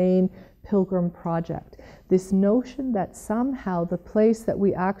is the main pilgrim project. This notion that somehow the place that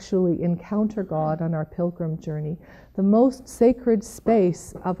we actually encounter God on our pilgrim journey, the most sacred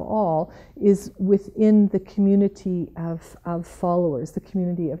space of all, is within the community of followers, the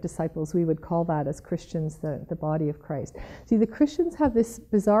community of disciples. We would call that as Christians the body of Christ. See, the Christians have this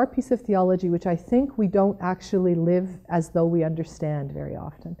bizarre piece of theology which I think we don't actually live as though we understand very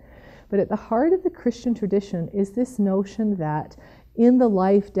often. But at the heart of the Christian tradition is this notion that in the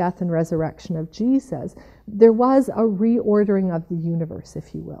life, death, and resurrection of Jesus, there was a reordering of the universe,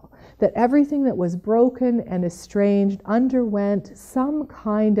 if you will. That everything that was broken and estranged underwent some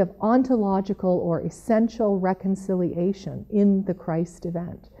kind of ontological or essential reconciliation in the Christ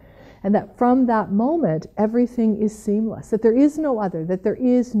event. And that from that moment, everything is seamless. That there is no other, that there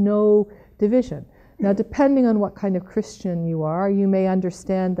is no division. Now, depending on what kind of Christian you are, you may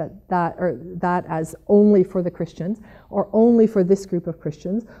understand that as only for the Christians, or only for this group of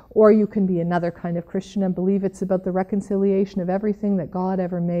Christians, or you can be another kind of Christian and believe it's about the reconciliation of everything that God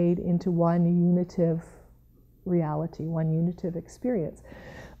ever made into one unitive reality, one unitive experience.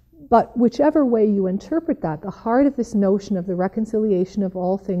 But whichever way you interpret that, the heart of this notion of the reconciliation of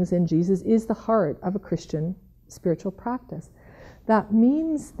all things in Jesus is the heart of a Christian spiritual practice. That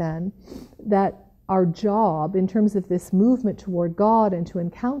means then that our job in terms of this movement toward God and to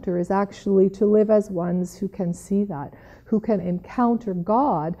encounter is actually to live as ones who can see that, who can encounter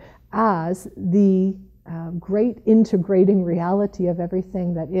God as the great integrating reality of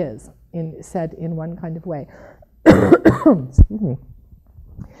everything that is, said in one kind of way. Excuse me.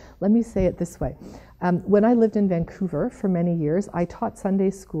 Let me say it this way. When I lived in Vancouver for many years, I taught Sunday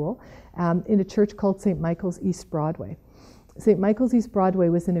school in a church called St. Michael's East Broadway. St. Michael's East Broadway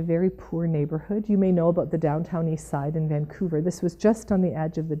was in a very poor neighborhood. You may know about the downtown east side in Vancouver. This was just on the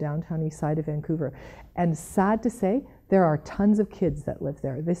edge of the downtown east side of Vancouver. And sad to say, there are tons of kids that live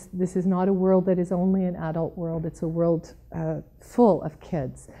there. This is not a world that is only an adult world. It's a world full of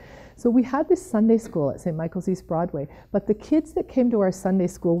kids. So we had this Sunday school at St. Michael's East Broadway, but the kids that came to our Sunday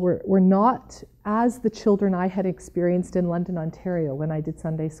school were not as the children I had experienced in London, Ontario when I did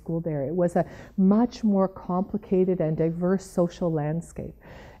Sunday school there. It was a much more complicated and diverse social landscape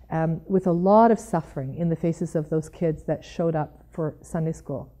with a lot of suffering in the faces of those kids that showed up for Sunday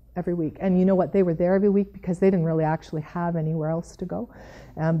school every week. And you know what? They were there every week because they didn't really actually have anywhere else to go.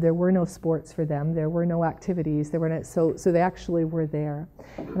 There were no sports for them. There were no activities. There were no, so they actually were there.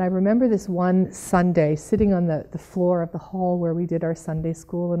 And I remember this one Sunday sitting on the floor of the hall where we did our Sunday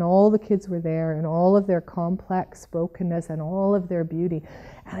school, and all the kids were there and all of their complex brokenness and all of their beauty.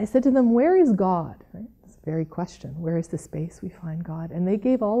 And I said to them, "Where is God?" Right? This very question. Where is the space we find God? And they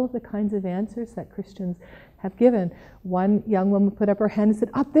gave all of the kinds of answers that Christians have given. One young woman put up her hand and said,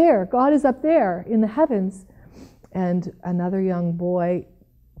 "Up there, God is up there in the heavens." And another young boy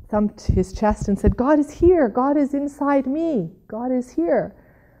thumped his chest and said, "God is here, God is inside me, God is here."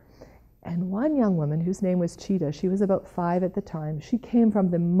 And one young woman, whose name was Cheetah, she was about 5 at the time, she came from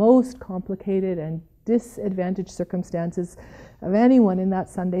the most complicated and disadvantaged circumstances of anyone in that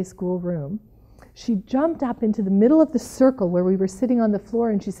Sunday school room. She jumped up into the middle of the circle where we were sitting on the floor,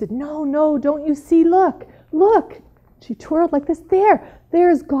 and she said, "No, don't you see? Look. She twirled like this.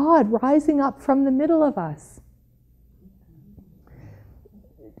 There's God rising up from the middle of us."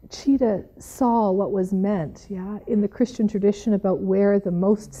 Cheetah saw what was meant, in the Christian tradition about where the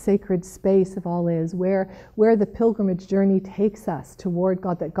most sacred space of all is, where the pilgrimage journey takes us toward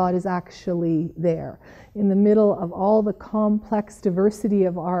God, that God is actually there. In the middle of all the complex diversity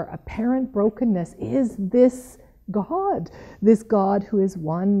of our apparent brokenness is this God, this God who is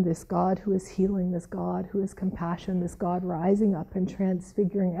one, this God who is healing, this God who is compassion, this God rising up and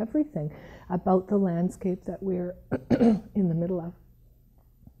transfiguring everything about the landscape that we're in the middle of.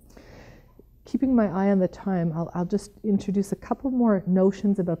 Keeping my eye on the time, I'll just introduce a couple more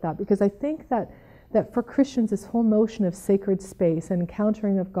notions about that, because I think that for Christians, this whole notion of sacred space and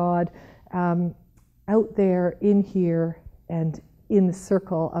encountering of God out there, in here, and in the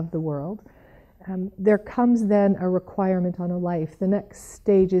circle of the world, there comes then a requirement on a life. The next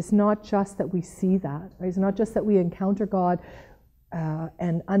stage is not just that we see that, right? It's not just that we encounter God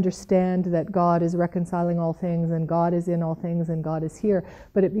and understand that God is reconciling all things and God is in all things and God is here,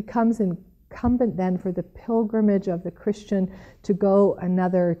 but it becomes incumbent then for the pilgrimage of the Christian to go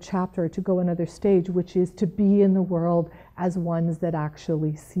another chapter, to go another stage, which is to be in the world as ones that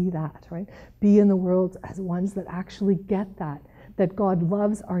actually see that, right? Be in the world as ones that actually get that God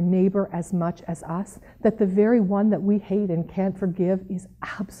loves our neighbor as much as us, that the very one that we hate and can't forgive is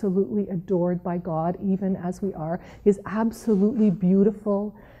absolutely adored by God even as we are, is absolutely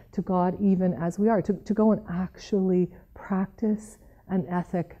beautiful to God even as we are, to go and actually practice an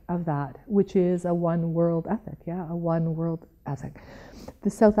ethic of that, which is a one world ethic, a one world ethic. The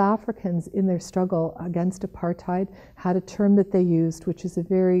South Africans, in their struggle against apartheid, had a term that they used, which is a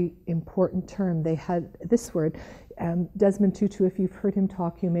very important term. They had this word, Desmond Tutu, if you've heard him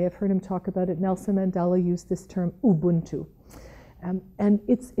talk, you may have heard him talk about it. Nelson Mandela used this term, Ubuntu. And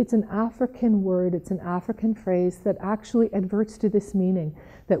it's an African word, it's an African phrase that actually adverts to this meaning,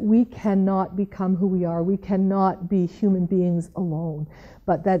 that we cannot become who we are, we cannot be human beings alone,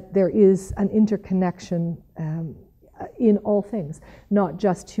 but that there is an interconnection in all things, not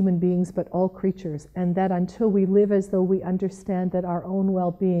just human beings, but all creatures, and that until we live as though we understand that our own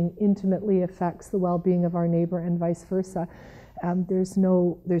well-being intimately affects the well-being of our neighbor and vice versa, there's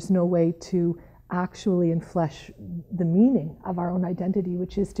no way to actually enflesh the meaning of our own identity,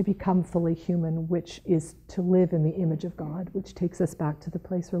 which is to become fully human, which is to live in the image of God, which takes us back to the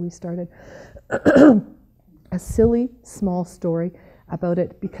place where we started. A silly, small story about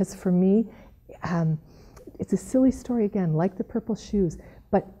it, because for me, it's a silly story again, like the purple shoes,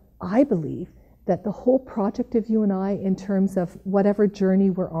 but I believe that the whole project of you and I, in terms of whatever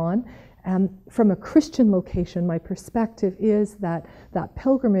journey we're on, from a Christian location, my perspective is that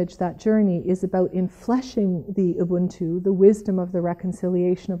pilgrimage, that journey, is about infleshing the Ubuntu, the wisdom of the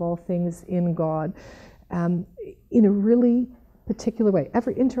reconciliation of all things in God, in a really particular way.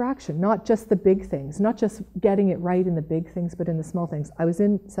 Every interaction, not just the big things, not just getting it right in the big things, but in the small things. I was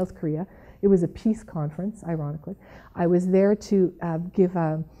in South Korea. It was a peace conference, ironically. I was there to give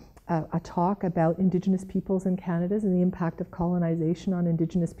a talk about Indigenous peoples in Canada and the impact of colonization on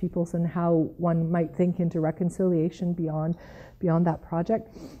Indigenous peoples and how one might think into reconciliation beyond that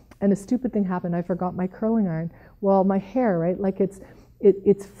project. And a stupid thing happened. I forgot my curling iron. Well, my hair, right? Like it's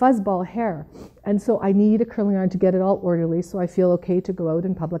fuzzball hair. And so I need a curling iron to get it all orderly so I feel okay to go out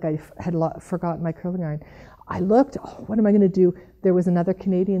in public. I had forgotten my curling iron. I looked, what am I going to do? There was another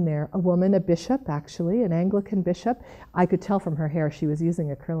Canadian there, a woman, a bishop actually, an Anglican bishop. I could tell from her hair she was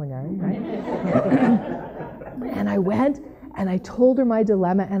using a curling iron, right? And I went and I told her my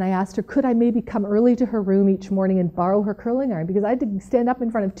dilemma and I asked her, could I maybe come early to her room each morning and borrow her curling iron? Because I had to stand up in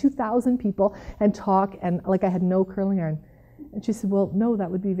front of 2,000 people and talk and like I had no curling iron. And she said, well, no,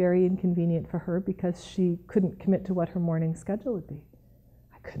 that would be very inconvenient for her because she couldn't commit to what her morning schedule would be.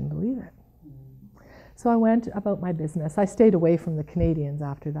 I couldn't believe it. So I went about my business. I stayed away from the Canadians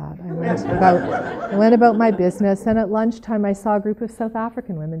after that. I went about my business, and at lunchtime I saw a group of South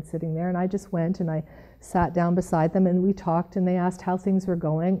African women sitting there, and I just went and I sat down beside them and we talked, and they asked how things were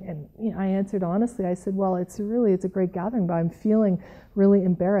going, and I answered honestly. I said, well, it's a great gathering, but I'm feeling really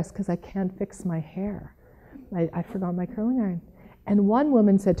embarrassed because I can't fix my hair. I forgot my curling iron. And one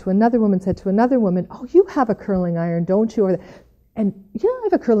woman said to another woman, oh, you have a curling iron, don't you? And yeah, I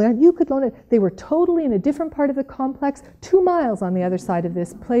have a curling iron, you could loan it. They were totally in a different part of the complex, 2 miles on the other side of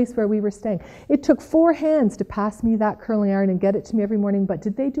this place where we were staying. It took 4 hands to pass me that curling iron and get it to me every morning, but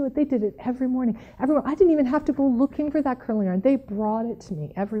did they do it? They did it every morning. I didn't even have to go looking for that curling iron. They brought it to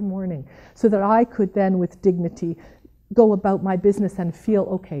me every morning so that I could then, with dignity, go about my business and feel,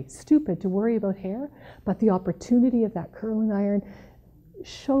 okay, stupid to worry about hair, but the opportunity of that curling iron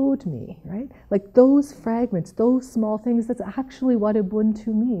showed me, right? Like those fragments, those small things, that's actually what Ubuntu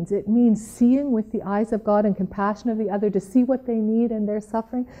means. It means seeing with the eyes of God and compassion of the other, to see what they need and their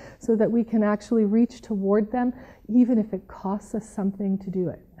suffering so that we can actually reach toward them, even if it costs us something to do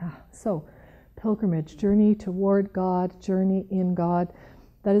it. So, pilgrimage, journey toward God, journey in God.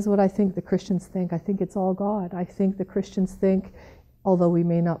 That is what I think the Christians think. I think it's all God. I think the Christians think, although we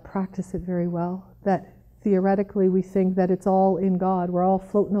may not practice it very well, that theoretically we think that it's all in God. We're all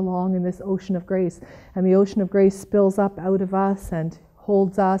floating along in this ocean of grace, and the ocean of grace spills up out of us and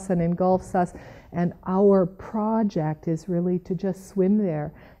holds us and engulfs us, and our project is really to just swim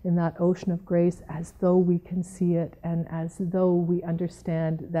there in that ocean of grace as though we can see it and as though we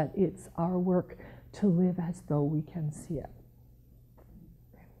understand that it's our work to live as though we can see it.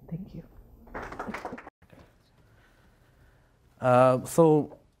 Thank you.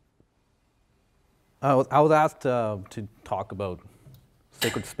 So I was asked to talk about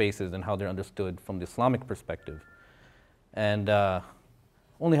sacred spaces and how they're understood from the Islamic perspective. And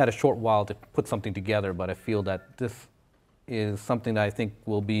only had a short while to put something together, but I feel that this is something that I think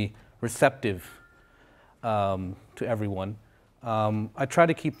will be receptive to everyone. I try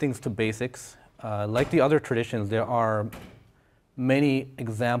to keep things to basics. Like the other traditions, there are many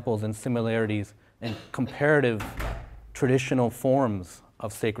examples and similarities in comparative traditional forms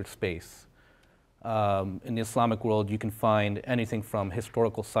of sacred space. In the Islamic world, you can find anything from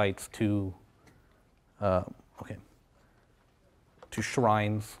historical sites to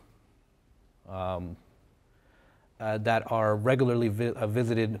shrines that are regularly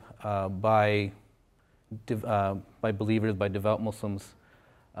visited by believers, by devout Muslims.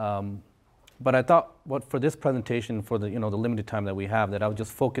 But I thought, for this presentation, for the the limited time that we have, that I would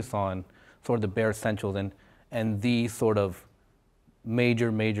just focus on sort of the bare essentials and the sort of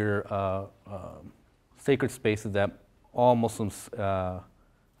major sacred spaces that all Muslims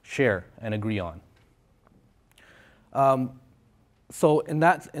share and agree on. So in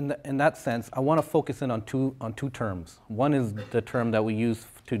that sense, I want to focus in on two terms. One is the term that we use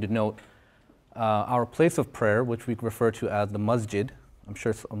to denote our place of prayer, which we refer to as the masjid. I'm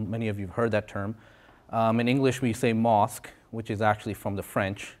sure many of you have heard that term. In English, we say mosque, which is actually from the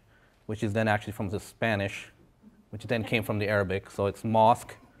French, which is then actually from the Spanish, which then came from the Arabic. So it's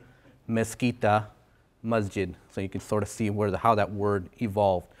mosque, mezquita, masjid. So you can sort of see how that word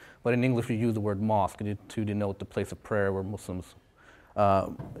evolved. But in English, we use the word mosque to denote the place of prayer where Muslims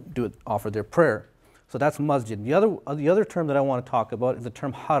offer their prayer. So that's masjid. The other term that I want to talk about is the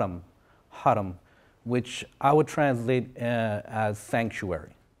term haram, which I would translate as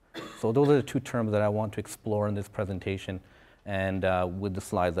sanctuary. So those are the two terms that I want to explore in this presentation, and with the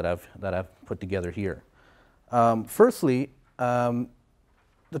slides that I've put together here. Firstly, the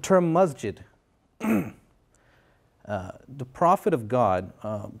term masjid. The Prophet of God,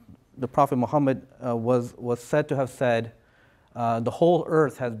 the Prophet Muhammad, was said to have said, the whole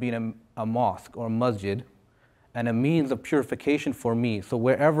earth has been a mosque or a masjid and a means of purification for me. So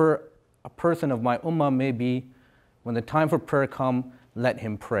wherever a person of my ummah may be, when the time for prayer comes, let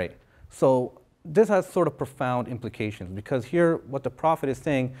him pray. So this has sort of profound implications, because here what the Prophet is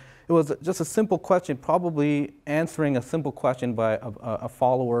saying, it was just a simple question, probably answering a simple question by a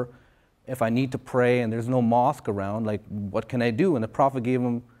follower. If I need to pray and there's no mosque around, like, what can I do? And the Prophet gave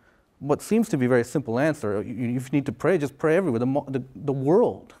him what seems to be a very simple answer. If you need to pray, just pray everywhere. The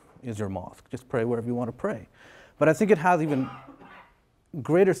world is your mosque. Just pray wherever you want to pray. But I think it has even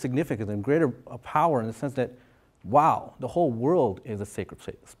greater significance and greater power in the sense that, wow, the whole world is a sacred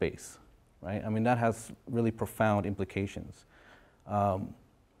space, right? I mean, that has really profound implications.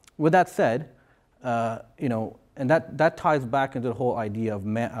 With that said, and that ties back into the whole idea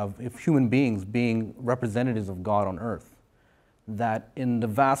of human beings being representatives of God on earth. That in the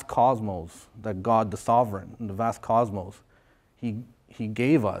vast cosmos, that God, the sovereign, in the vast cosmos, He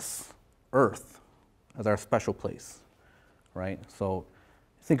gave us Earth as our special place, right? So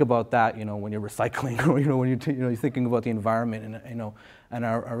think about that, when you're recycling, or when you're thinking about the environment, and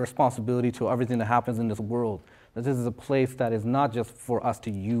our responsibility to everything that happens in this world. That this is a place that is not just for us to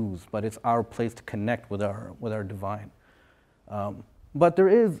use, but it's our place to connect with our divine. But there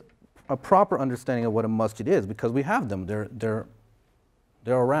is a proper understanding of what a masjid is, because we have them. They're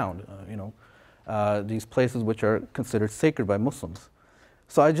around. These places which are considered sacred by Muslims.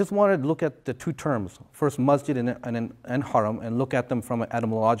 So I just wanted to look at the two terms, first masjid and haram, and look at them from an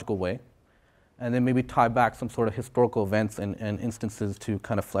etymological way, and then maybe tie back some sort of historical events and instances to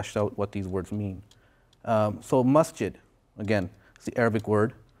kind of flesh out what these words mean. So masjid, again, it's the Arabic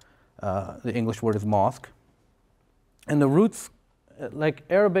word. The English word is mosque. And the roots, like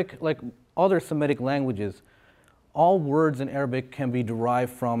Arabic, like other Semitic languages, all words in Arabic can be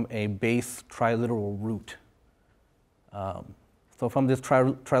derived from a base triliteral root. So from this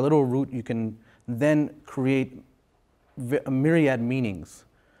triliteral root, you can then create a myriad meanings.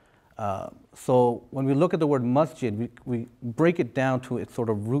 So when we look at the word masjid, we break it down to its sort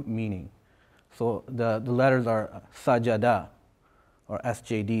of root meaning. So the letters are sajada, or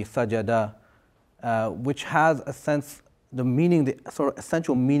SJD, sajada, which has a sense the meaning, the sort of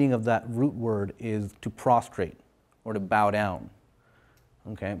essential meaning of that root word is to prostrate or to bow down.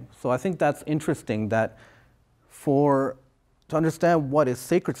 Okay, so I think that's interesting that to understand what is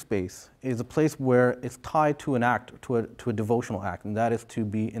sacred space is a place where it's tied to an act, to a devotional act, and that is to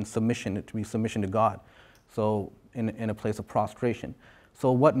be in submission, to be submission to God. So in a place of prostration.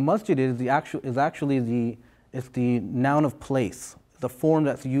 So what masjid is actually the noun of place. The form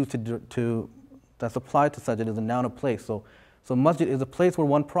that's used that's applied to sajid is a noun of place. So masjid is a place where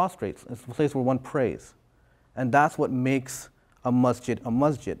one prostrates. It's a place where one prays, and that's what makes a masjid,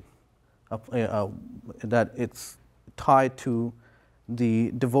 that it's tied to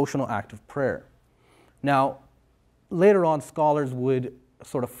the devotional act of prayer. Now, later on, scholars would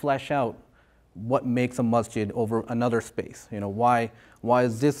sort of flesh out what makes a masjid over another space. You know, why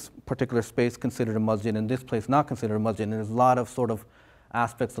is this particular space considered a masjid and this place not considered a masjid? And there's a lot of sort of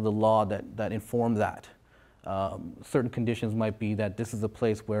aspects of the law that inform that. Certain conditions might be that this is a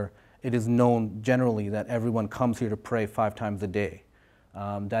place where it is known generally that everyone comes here to pray 5 times a day.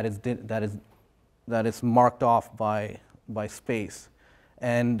 That is marked off by space.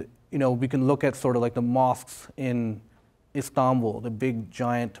 And you know, we can look at sort of like the mosques in Istanbul, the big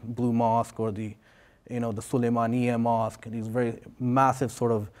giant blue mosque, or the Suleymaniye mosque, these very massive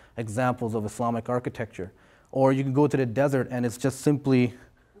sort of examples of Islamic architecture. Or you can go to the desert and it's just simply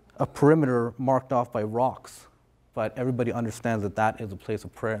a perimeter marked off by rocks. But everybody understands that that is a place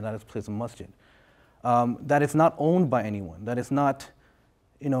of prayer and that is a place of masjid. That it's not owned by anyone, that it's not,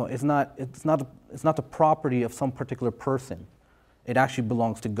 it's not the property of some particular person. It actually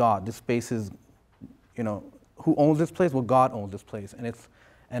belongs to God. This space is, who owns this place? Well, God owns this place.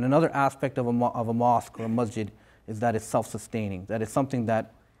 And another aspect of a mosque or a masjid is that it's self-sustaining, that it's something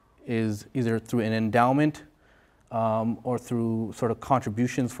that is either through an endowment or through sort of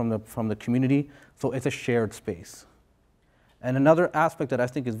contributions from the community. So it's a shared space. And another aspect that I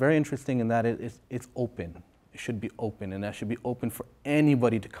think is very interesting in that it's open. It should be open, and that should be open for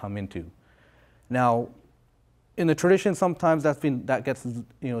anybody to come into. Now, in the tradition, sometimes that gets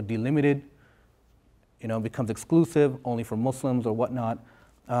delimited, becomes exclusive only for Muslims or whatnot.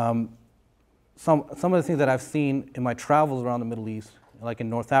 Some of the things that I've seen in my travels around the Middle East, like in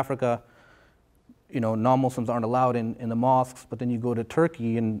North Africa, non-Muslims aren't allowed in the mosques, but then you go to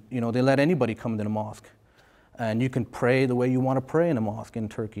Turkey and they let anybody come into the mosque. And you can pray the way you want to pray in a mosque in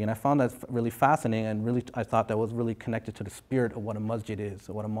Turkey. And I found that really fascinating, and really I thought that was really connected to the spirit of what a masjid is,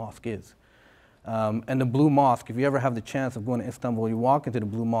 or what a mosque is. And the Blue Mosque, if you ever have the chance of going to Istanbul, you walk into the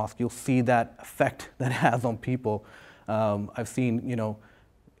Blue Mosque, you'll see that effect that it has on people. I've seen,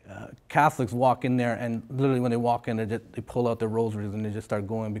 Catholics walk in there, and literally when they walk in, they pull out their rosaries and they just start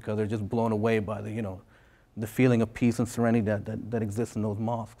going because they're just blown away by the feeling of peace and serenity that exists in those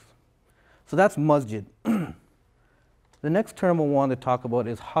mosques. So that's masjid. The next term I want to talk about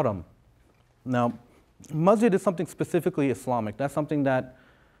is haram. Now, masjid is something specifically Islamic. That's something that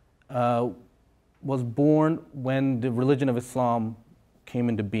was born when the religion of Islam came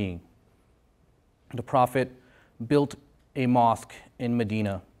into being. The Prophet built a mosque in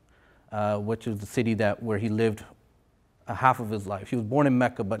Medina, which is the city where he lived half of his life. He was born in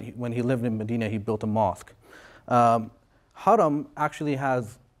Mecca, but when he lived in Medina, he built a mosque. Haram actually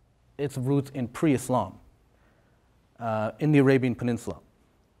has its roots in pre-Islam, in the Arabian Peninsula.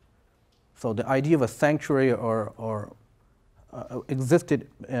 So the idea of a sanctuary existed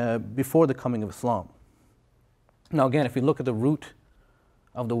before the coming of Islam. Now again, if you look at the root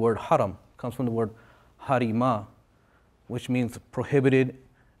of the word haram, it comes from the word harima, which means prohibited,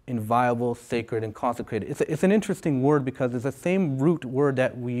 inviolable, sacred, and consecrated. It's an interesting word because it's the same root word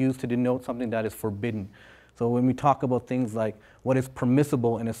that we use to denote something that is forbidden. So when we talk about things like what is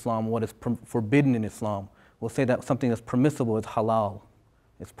permissible in Islam, what is forbidden in Islam, we'll say that something that's permissible is halal.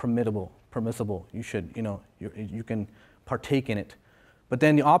 It's permissible. You should, you can partake in it. But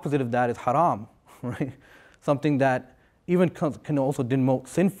then the opposite of that is haram, right? Something that even can also denote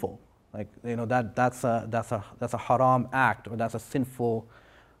sinful. Like, that's a haram act, or that's a sinful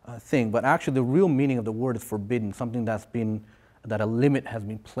thing. But actually the real meaning of the word is forbidden, something that a limit has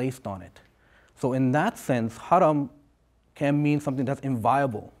been placed on it. So in that sense, haram can mean something that's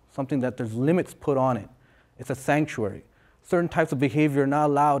inviolable, something that there's limits put on it. It's a sanctuary. Certain types of behavior are not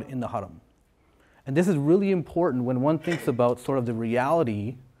allowed in the haram. And this is really important when one thinks about sort of the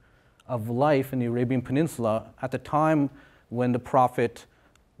reality of life in the Arabian Peninsula at the time when the Prophet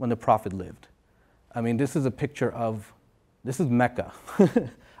lived. I mean, this is a picture of, this is Mecca,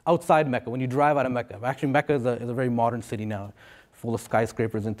 outside Mecca, when you drive out of Mecca. Actually, Mecca is a very modern city now, full of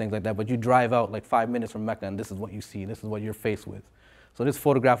skyscrapers and things like that, but you drive out like 5 minutes from Mecca and this is what you see, this is what you're faced with. So this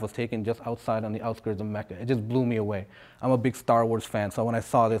photograph was taken just outside on the outskirts of Mecca. It just blew me away. I'm a big Star Wars fan, so when I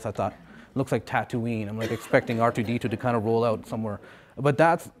saw this, I thought, it looks like Tatooine. I'm like expecting R2-D2 to kind of roll out somewhere. But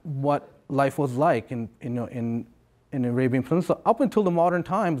that's what life was like in the Arabian Peninsula. Up until the modern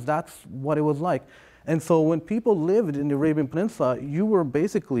times, that's what it was like. And so when people lived in the Arabian Peninsula, you were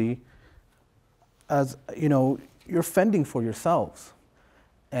basically, as you know, you're fending for yourselves.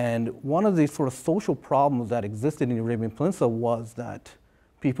 And one of the sort of social problems that existed in the Arabian Peninsula was that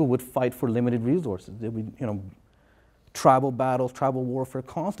people would fight for limited resources. There would be, tribal battles, tribal warfare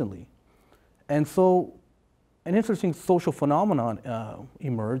constantly. And so an interesting social phenomenon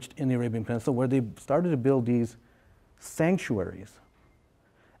emerged in the Arabian Peninsula where they started to build these sanctuaries.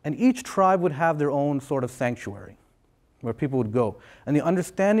 And each tribe would have their own sort of sanctuary where people would go. And the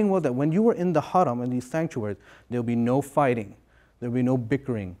understanding was that when you were in the haram, in these sanctuaries, there would be no fighting. There would be no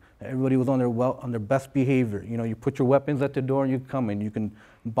bickering. Everybody was on their best behavior. You put your weapons at the door and you come in. You can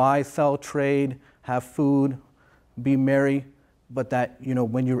buy, sell, trade, have food, be merry, but that,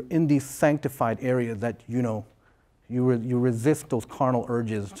 when you're in these sanctified areas that, you resist those carnal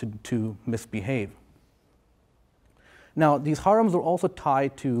urges to misbehave. Now, these harems were also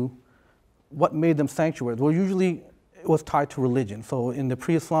tied to what made them sanctuaries. Well, usually it was tied to religion. So in the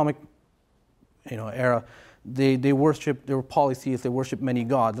pre-Islamic, era, they were polytheists, they worshiped many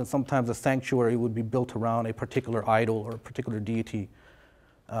gods, and sometimes a sanctuary would be built around a particular idol or a particular deity.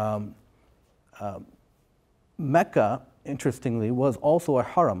 Mecca, interestingly, was also a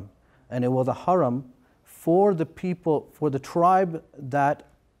haram, and it was a haram for the people, for the tribe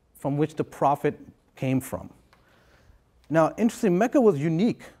from which the Prophet came from. Now, interesting, Mecca was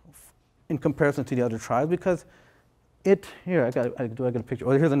unique in comparison to the other tribes because I got a picture.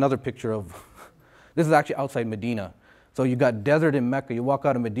 Oh, here's another picture of. This is actually outside Medina. So you got desert in Mecca. You walk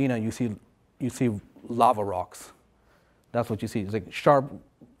out of Medina, you see lava rocks. That's what you see. It's like sharp.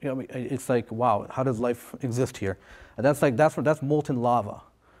 It's like, wow, how does life exist here? And that's molten lava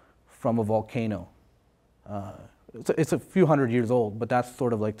from a volcano. It's a few hundred years old, but that's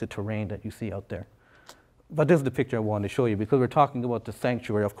sort of like the terrain that you see out there. But this is the picture I wanted to show you because we're talking about the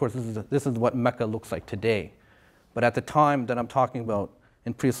sanctuary. Of course, this is what Mecca looks like today. But at the time that I'm talking about,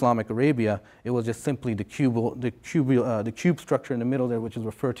 in pre-Islamic Arabia, it was just simply the cube structure in the middle there, which is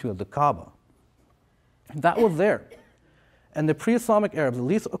referred to as the Kaaba. That was there. And the pre-Islamic Arabs, at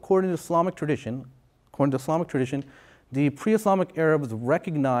least according to Islamic tradition, the pre-Islamic Arabs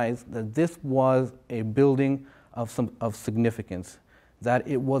recognized that this was a building of significance, that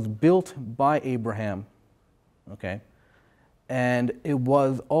it was built by Abraham, okay? And it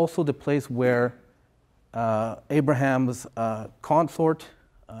was also the place where Abraham's consort,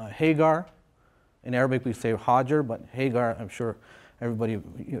 Hagar, in Arabic we say Hajar, but Hagar, I'm sure everybody,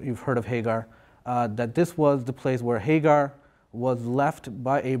 you've heard of Hagar, that this was the place where Hagar was left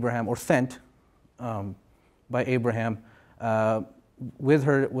by Abraham, or sent by Abraham with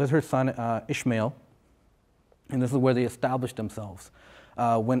her son Ishmael, and this is where they established themselves.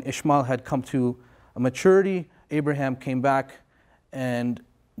 When Ishmael had come to maturity, Abraham came back and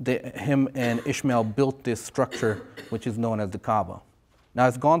him and Ishmael built this structure, which is known as the Kaaba. Now,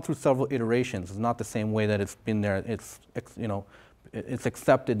 it's gone through several iterations. It's not the same way that it's been there. It's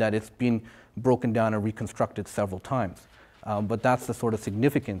accepted that it's been broken down and reconstructed several times. But that's the sort of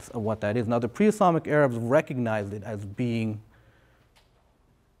significance of what that is. Now, the pre-Islamic Arabs recognized it as being,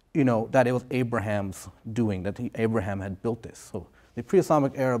 that it was Abraham's doing, that Abraham had built this. So the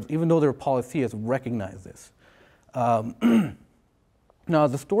pre-Islamic Arabs, even though they were polytheists, recognized this. Now,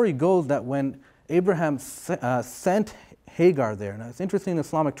 the story goes that when Abraham sent Hagar there, now it's interesting in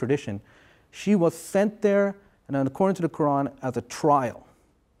Islamic tradition, she was sent there, and according to the Quran, as a trial.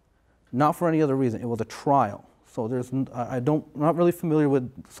 Not for any other reason, it was a trial. So I'm not really familiar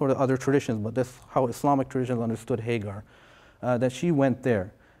with sort of other traditions, but that's how Islamic traditions understood Hagar, that she went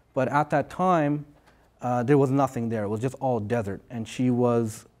there. But at that time, there was nothing there. It was just all desert. And she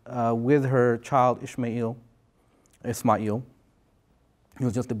was with her child Ismail. He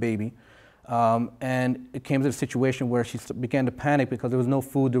was just a baby. And it came to a situation where she began to panic because there was no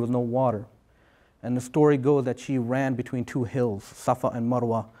food, there was no water. And the story goes that she ran between two hills, Safa and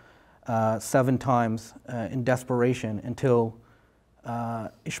Marwa, 7 times in desperation until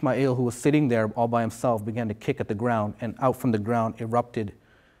Ishmael, who was sitting there all by himself, began to kick at the ground, and out from the ground erupted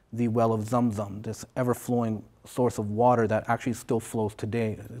the well of Zamzam, this ever-flowing source of water that actually still flows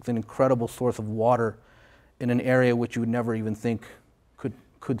today. It's an incredible source of water in an area which you would never even think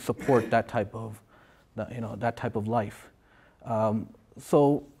could support that type of life.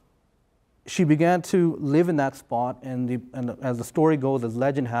 So she began to live in that spot, and as the story goes, as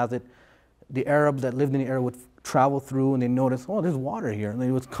legend has it, the Arabs that lived in the area would travel through and they notice, oh, there's water here. And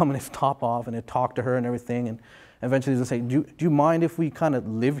they would come and they'd stop off and they'd talk to her and everything. And eventually they'd say, do you mind if we kind of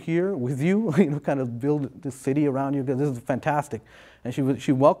live here with you? You know, kind of build this city around you, because this is fantastic. And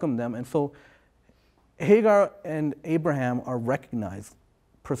she welcomed them. And so Hagar and Abraham are recognized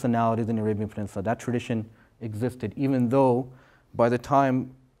personalities in the Arabian Peninsula. That tradition existed, even though by the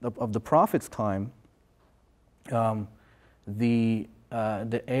time of the Prophet's time, the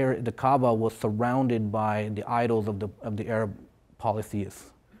Kaaba was surrounded by the idols of the Arab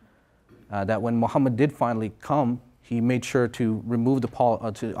polytheists. That when Muhammad did finally come, he made sure to remove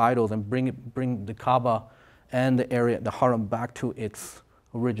the idols and bring the Kaaba and the Haram back to its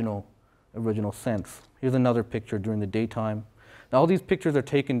original sense. Here's another picture during the daytime. Now, all these pictures are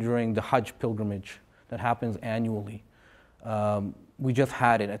taken during the Hajj pilgrimage that happens annually. We just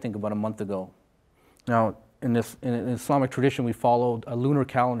had it, I think, about a month ago. Now, in Islamic tradition, we followed a lunar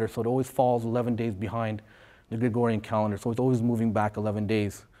calendar, so it always falls 11 days behind the Gregorian calendar. So it's always moving back 11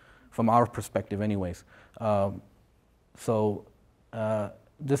 days, from our perspective, anyways.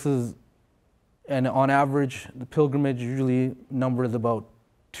 This is, and on average, the pilgrimage usually numbers about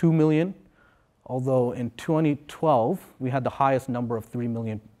 2 million. Although in 2012, we had the highest number of 3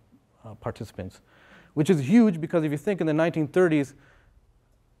 million participants, which is huge, because if you think in the 1930s,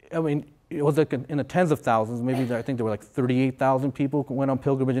 I mean, it was like in the tens of thousands. Maybe I think there were like 38,000 people who went on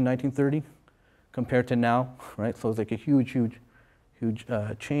pilgrimage in 1930 compared to now, right? So it's like a huge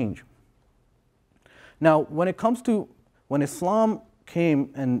change. Now, when it comes to when Islam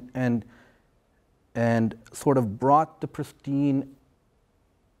came and sort of brought the pristine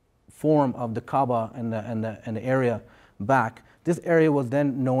form of the Kaaba and the area back, this area was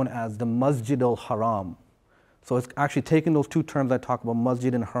then known as the Masjid al-Haram. So it's actually taken those two terms I talk about,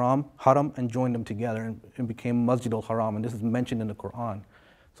 Masjid and Haram, and joined them together and became Masjid al-Haram, and this is mentioned in the Quran.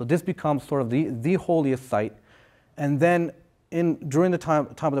 So this becomes sort of the holiest site. And then during the time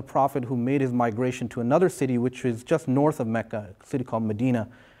of the Prophet, who made his migration to another city, which is just north of Mecca, a city called Medina,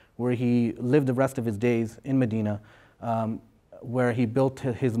 where he lived the rest of his days in Medina, where he built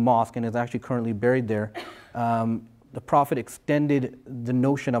his mosque and is actually currently buried there. The Prophet extended the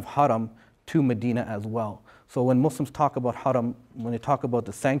notion of Haram to Medina as well. So when Muslims talk about Haram, when they talk about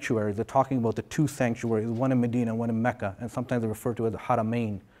the sanctuaries, they're talking about the two sanctuaries, one in Medina, one in Mecca, and sometimes they refer to it as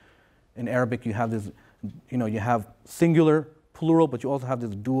Haramain. In Arabic, you have this, you have singular, plural, but you also have this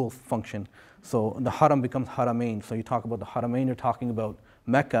dual function. So the Haram becomes Haramain. So you talk about the Haramain, you're talking about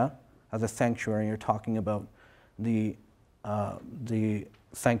Mecca as a sanctuary, and you're talking about the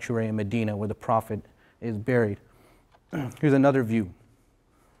sanctuary in Medina where the Prophet is buried. Here's another view.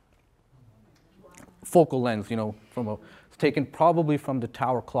 Focal lens, it's taken probably from the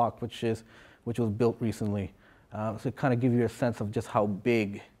tower clock, which was built recently. So to kind of give you a sense of just how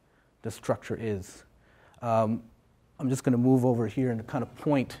big the structure is. I'm just going to move over here and kind of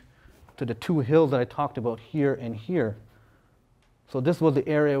point to the two hills that I talked about here and here. So this was the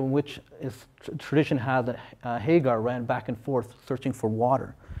area in which tradition had that Hagar ran back and forth searching for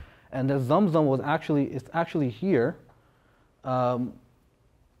water. And the Zamzam was actually here.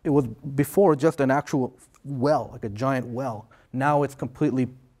 It was before just an actual well, like a giant well. Now it's completely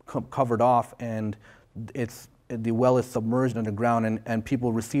covered off, and the well is submerged underground, and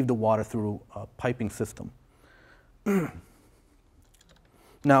people receive the water through a piping system.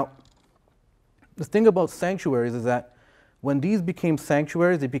 Now, the thing about sanctuaries is that when these became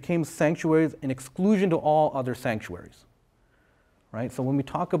sanctuaries, they became sanctuaries in exclusion to all other sanctuaries. Right? So when we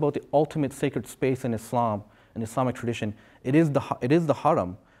talk about the ultimate sacred space in Islam, in Islamic tradition, it is the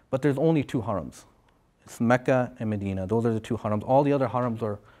Haram, but there's only two Harams. It's Mecca and Medina. Those are the two Harams. All the other Harams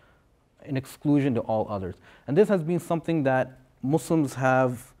are in exclusion to all others. And this has been something that Muslims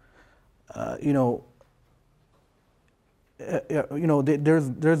have, there's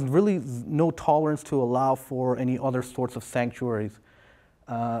really no tolerance to allow for any other sorts of sanctuaries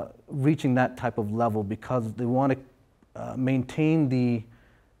reaching that type of level, because they want to maintain the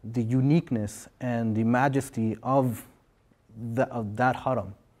uniqueness and the majesty of that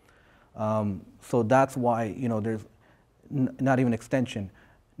Haram. So that's why there's not even extension.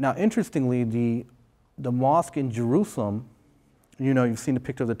 Now, interestingly, the mosque in Jerusalem, you've seen the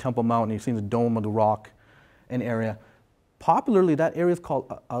picture of the Temple Mount, and you've seen the Dome of the Rock and area. Popularly, that area is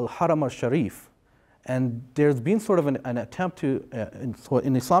called Al-Haram al-Sharif. And there's been sort of an attempt to,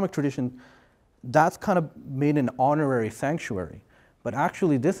 in Islamic tradition, that's kind of made an honorary sanctuary. But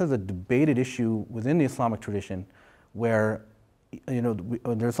actually, this is a debated issue within the Islamic tradition, where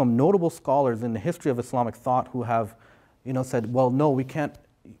there's some notable scholars in the history of Islamic thought who have said, well, no, we can't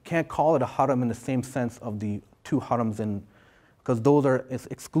call it a haram in the same sense of the two harams in because those are it's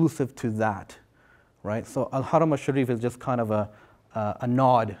exclusive to that, right? So Al-Haram al-Sharif is just kind of a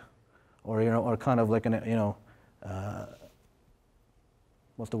nod, or or kind of like an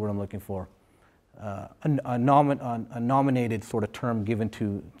what's the word I'm looking for? A nominated sort of term given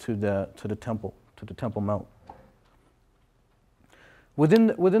to the Temple Mount.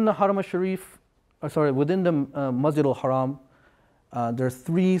 Within the Haram al-Sharif, within the Masjid al-Haram, there are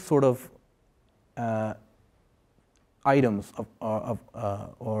three sort of items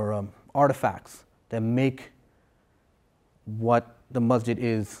or artifacts that make what the masjid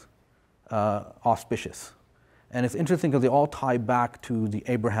is auspicious. And it's interesting because they all tie back to the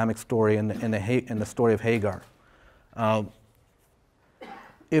Abrahamic story and the story of Hagar.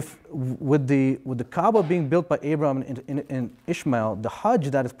 With the Kaaba being built by Abraham and Ishmael, the Hajj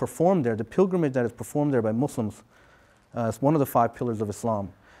that is performed there, the pilgrimage that is performed there by Muslims, is one of the 5 pillars of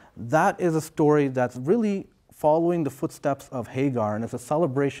Islam. That is a story that's really following the footsteps of Hagar, and it's a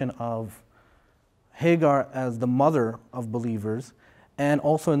celebration of Hagar as the mother of believers, and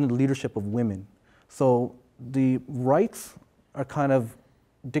also in the leadership of women. So the rites are kind of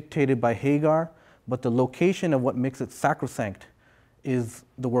dictated by Hagar, but the location of what makes it sacrosanct is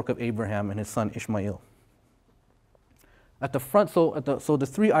the work of Abraham and his son Ishmael. At the front, so the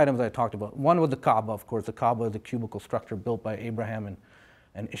 3 items I talked about, one was the Kaaba, of course. The Kaaba is a cubical structure built by Abraham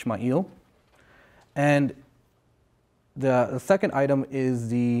and Ishmael. And the second item is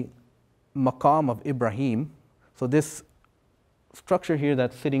the Maqam of Ibrahim. So this structure here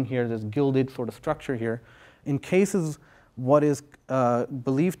that's sitting here, this gilded sort of structure here, encases what is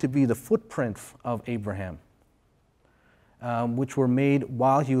believed to be the footprints of Abraham, which were made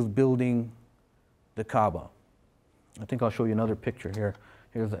while he was building the Kaaba. I think I'll show you another picture here.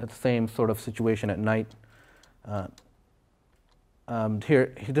 Here's the same sort of situation at night.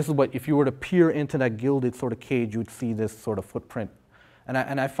 Here, this is what, if you were to peer into that gilded sort of cage, you would see this sort of footprint.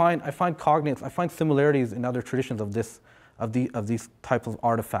 And I find cognates, I find similarities in other traditions of these types of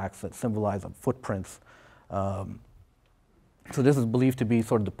artifacts that symbolize footprints. So this is believed to be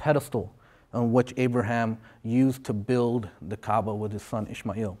sort of the pedestal on which Abraham used to build the Kaaba with his son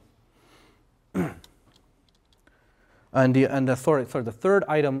Ishmael. And the third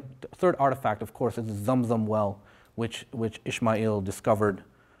item, the third artifact, of course, is the Zamzam well, which Ishmael discovered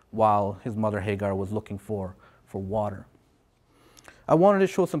while his mother Hagar was looking for water. I wanted to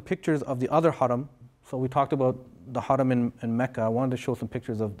show some pictures of the other Haram. So we talked about the Haram in Mecca. I wanted to show some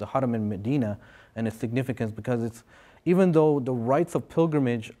pictures of the Haram in Medina and its significance, because it's, even though the rites of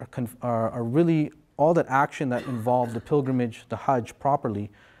pilgrimage are really, all that action that involves the pilgrimage, the Hajj properly,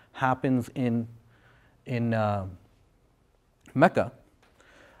 happens in Mecca.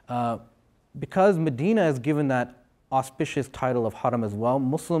 Because Medina is given that auspicious title of Haram as well,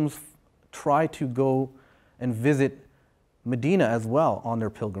 Muslims try to go and visit Medina as well on their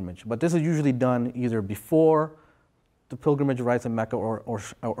pilgrimage. But this is usually done either before the pilgrimage rites in Mecca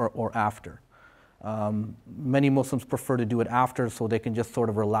or after. Many Muslims prefer to do it after, so they can just sort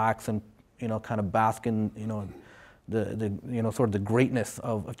of relax and kind of bask in sort of the greatness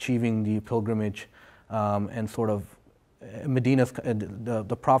of achieving the pilgrimage, and sort of Medina's,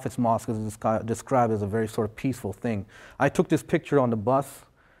 the Prophet's mosque is described as a very sort of peaceful thing. I took this picture on the bus.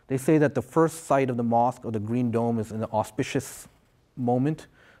 They say that the first sight of the mosque, or the green dome, is an auspicious moment.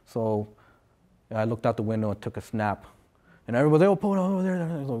 So I looked out the window and took a snap. And everybody, oh, pull it over there.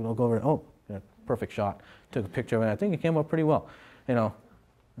 I'll go over there. Oh, yeah, perfect shot. Took a picture of it. I think it came up pretty well.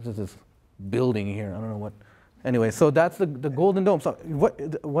 This is this building here. I don't know what. Anyway, so that's the Golden Dome. So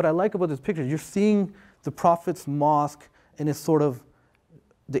what I like about this picture, you're seeing the Prophet's mosque in its sort of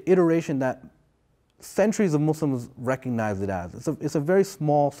the iteration that centuries of Muslims recognize it as. It's a very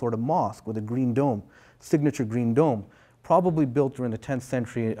small sort of mosque with a green dome, signature green dome, probably built during the 10th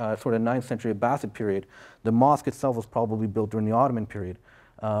century, sort of 9th century Abbasid period. The mosque itself was probably built during the Ottoman period.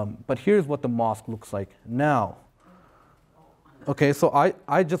 But here's what the mosque looks like now. Okay, so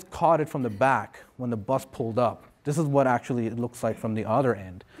I just caught it from the back when the bus pulled up. This is what actually it looks like from the other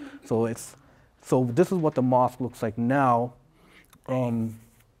end. So this is what the mosque looks like now. And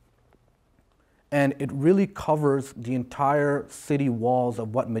it really covers the entire city walls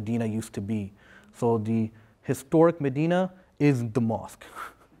of what Medina used to be. So the historic Medina is the mosque,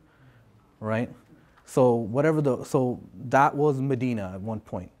 right? So that was Medina at one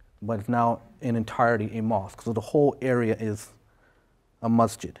point, but it's now in entirety a mosque. So the whole area is a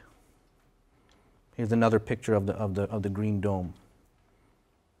masjid. Here's another picture of the green dome.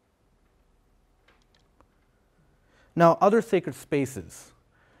 Now, other sacred spaces.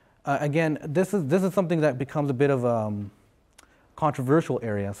 Again, this is something that becomes a bit of controversial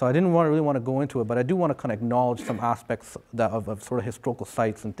area, so I didn't really want to go into it, but I do want to kind of acknowledge some aspects of sort of historical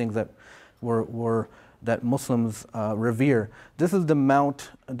sites and things that that Muslims revere. This is the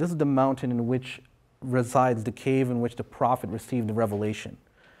mountain in which resides the cave in which the Prophet received the revelation.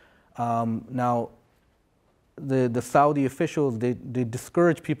 Now, the Saudi officials, they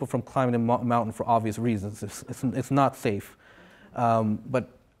discourage people from climbing the mountain for obvious reasons. It's not safe. But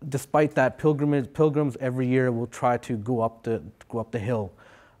despite that, pilgrims every year will try to go up the hill.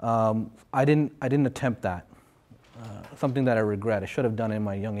 I didn't attempt that. Something that I regret. I should have done it in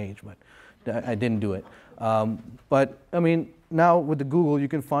my young age, but I didn't do it. But I mean, now with the Google, you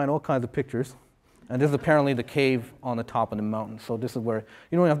can find all kinds of pictures. And this is apparently the cave on the top of the mountain. So this is where,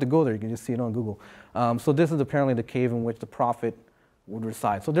 you don't have to go there, you can just see it on Google. So this is apparently the cave in which the Prophet would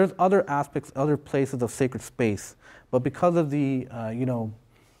reside. So there's other aspects, other places of sacred space. But because of the,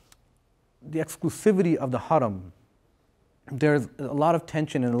 the exclusivity of the Haram, there's a lot of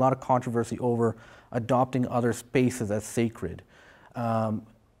tension and a lot of controversy over adopting other spaces as sacred.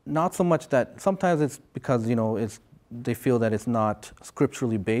 Not so much that, sometimes it's because, they feel that it's not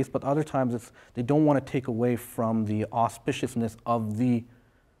scripturally based, but other times they don't want to take away from the auspiciousness of the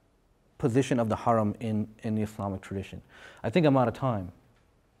position of the Haram in the Islamic tradition. I think I'm out of time.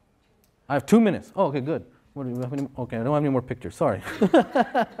 I have 2 minutes. Oh, okay, good. Okay, I don't have any more pictures. Sorry.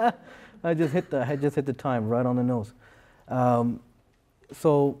 I just hit the time right on the nose.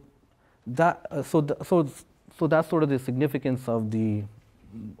 So that's sort of the significance of the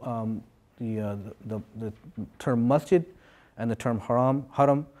term masjid and the term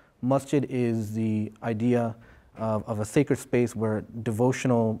haram. Masjid is the idea of a sacred space where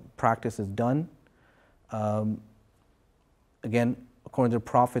devotional practice is done. Again, according to the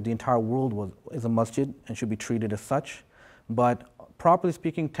Prophet, the entire world is a masjid and should be treated as such. But properly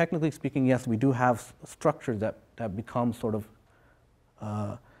speaking, technically speaking, yes, we do have structures that become sort of,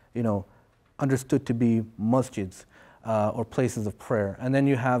 understood to be masjids. Or places of prayer. And then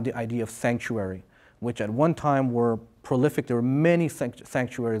you have the idea of sanctuary, which at one time were prolific. There were many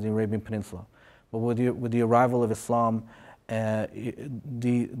sanctuaries in the Arabian Peninsula. But with the arrival of Islam,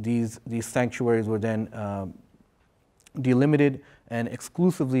 these sanctuaries were then delimited and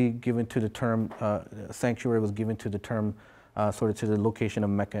exclusively given to the term, sanctuary was given to the term, sort of to the location of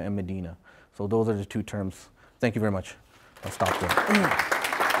Mecca and Medina. So those are the two terms. Thank you very much. I'll stop there.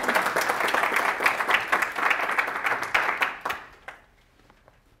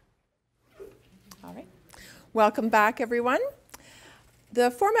 Welcome back, everyone.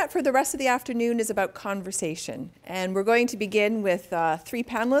 The format for the rest of the afternoon is about conversation, and we're going to begin with 3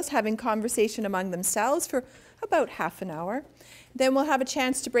 panelists having conversation among themselves for about half an hour. Then we'll have a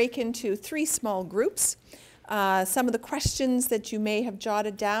chance to break into 3 small groups. Some of the questions that you may have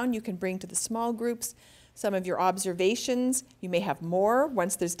jotted down you can bring to the small groups. Some of your observations, you may have more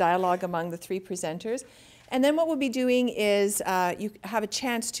once there's dialogue among the 3 presenters. And then what we'll be doing is you have a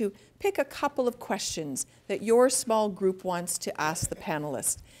chance to pick a couple of questions that your small group wants to ask the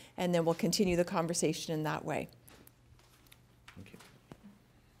panelists, and then we'll continue the conversation in that way. Thank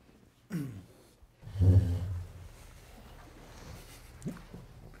you.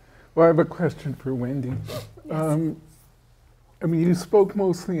 Well, I have a question for Wendy. Yes. I mean, you spoke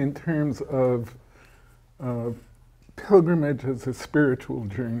mostly in terms of pilgrimage as a spiritual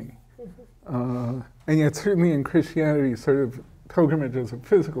journey. And yet certainly in Christianity, sort of pilgrimage as a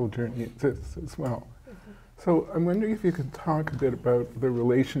physical journey exists as well. So I'm wondering if you could talk a bit about the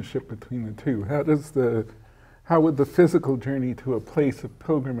relationship between the two. How would the physical journey to a place of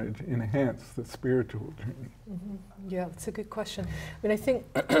pilgrimage enhance the spiritual journey? Yeah, that's a good question. I mean, I think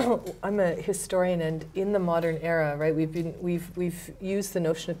I'm a historian, and in the modern era, right, we've used the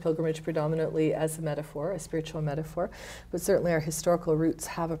notion of pilgrimage predominantly as a metaphor, a spiritual metaphor, but certainly our historical roots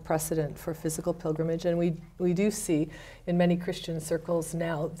have a precedent for physical pilgrimage, and we do see in many Christian circles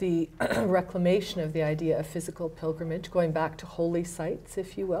now the reclamation of the idea of physical pilgrimage, going back to holy sites,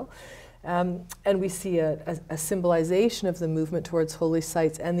 if you will. And we see a symbolization of the movement towards holy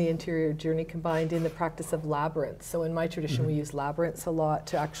sites and the interior journey combined in the practice of labyrinths. So in my tradition, we use labyrinths a lot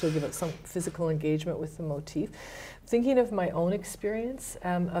to actually give it some physical engagement with the motif. Thinking of my own experience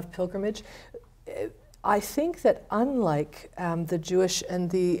of pilgrimage, I think that unlike the Jewish and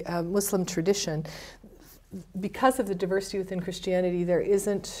the Muslim tradition, because of the diversity within Christianity, there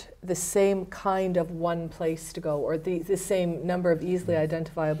isn't the same kind of one place to go, or the same number of easily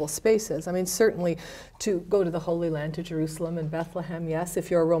identifiable spaces. I mean, certainly to go to the Holy Land, to Jerusalem and Bethlehem, yes.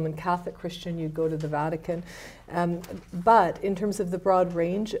 If you're a Roman Catholic Christian, you'd go to the Vatican. But in terms of the broad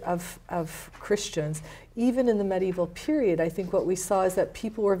range of Christians, even in the medieval period, I think what we saw is that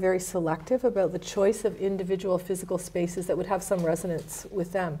people were very selective about the choice of individual physical spaces that would have some resonance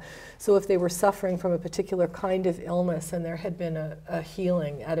with them. So if they were suffering from a particular kind of illness and there had been a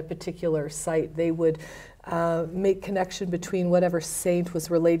healing at a particular site, they would make connection between whatever saint was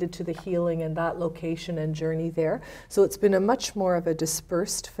related to the healing and that location and journey there. So it's been a much more of a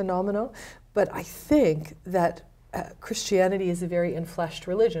dispersed phenomenon. But I think that Christianity is a very enfleshed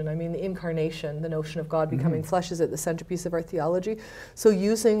religion. I mean, the incarnation, the notion of God becoming flesh, is at the centerpiece of our theology. So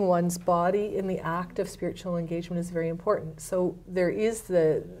using one's body in the act of spiritual engagement is very important. So there is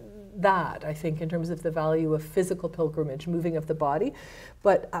that, I think, in terms of the value of physical pilgrimage, moving of the body.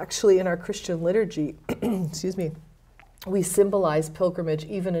 But actually in our Christian liturgy, excuse me, we symbolize pilgrimage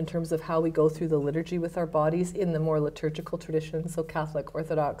even in terms of how we go through the liturgy with our bodies in the more liturgical traditions, so Catholic,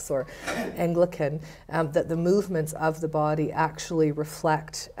 Orthodox, or Anglican, that the movements of the body actually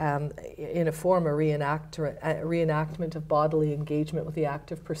reflect, in a form, a reenactment of bodily engagement with the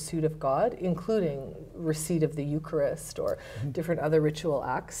active pursuit of God, including receipt of the Eucharist or different other ritual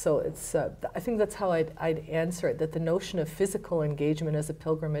acts. So it's, I think that's how I'd answer it, that the notion of physical engagement as a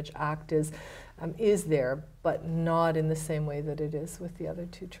pilgrimage act is there, but not in the same way that it is with the other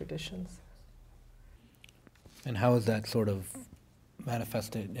two traditions. And how is that sort of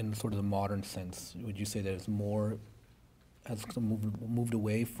manifested in sort of the modern sense? Would you say there's more, has moved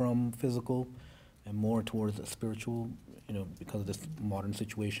away from physical and more towards the spiritual, because of this modern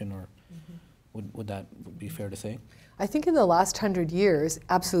situation, or would that be fair to say? I think in the last 100 years,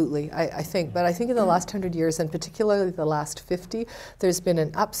 absolutely, I think, but I think in the last 100 years, and particularly the last 50, there's been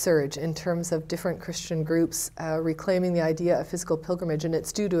an upsurge in terms of different Christian groups reclaiming the idea of physical pilgrimage, and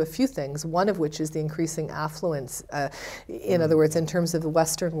it's due to a few things, one of which is the increasing affluence, in other words, in terms of the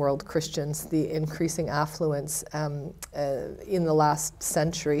Western world Christians, the increasing affluence in the last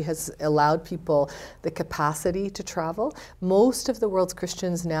century has allowed people the capacity to travel. Most of the world's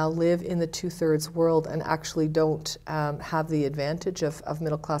Christians now live in the two-thirds world and actually don't have the advantage of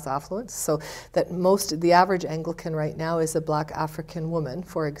middle-class affluence, so that the average Anglican right now is a black African woman,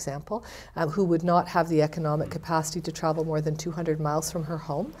 for example, who would not have the economic capacity to travel more than 200 miles from her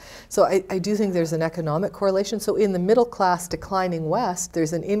home. So I do think there's an economic correlation. So in the middle-class declining West,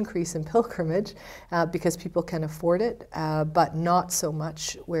 there's an increase in pilgrimage because people can afford it, but not so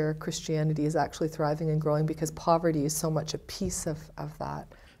much where Christianity is actually thriving and growing, because poverty is so much a piece of that.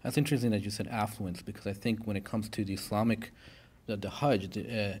 That's interesting that you said affluence, because I think when it comes to the Islamic, the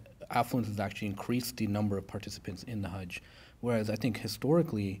Hajj, affluence has actually increased the number of participants in the Hajj. Whereas I think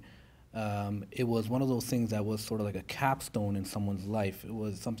historically, it was one of those things that was sort of like a capstone in someone's life. It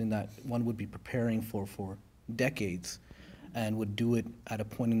was something that one would be preparing for decades, and would do it at a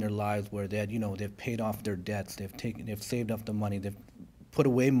point in their lives where they had, they've paid off their debts, they've saved up the money, they've put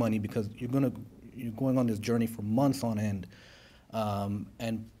away money, because you're going on this journey for months on end.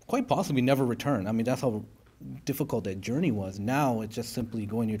 And quite possibly never return. I mean, that's how difficult that journey was. Now it's just simply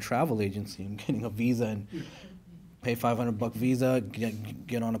going to your travel agency and getting a visa and pay $500 visa,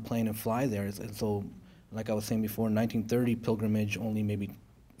 get on a plane and fly there. And so, like I was saying before, in 1930 pilgrimage only maybe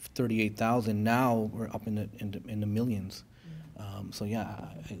 38,000. Now we're up in the millions. So yeah,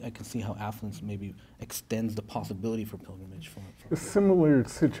 I can see how affluence maybe extends the possibility for pilgrimage. A similar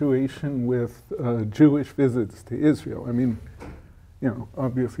situation with Jewish visits to Israel. I mean,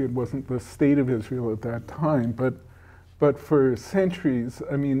 obviously it wasn't the state of Israel at that time, but for centuries,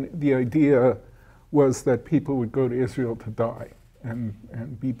 I mean, the idea was that people would go to Israel to die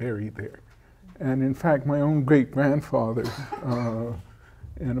and be buried there. And in fact, my own great-grandfather,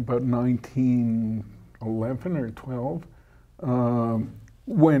 in about 1911 or 12,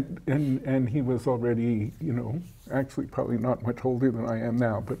 went, and he was already, actually probably not much older than I am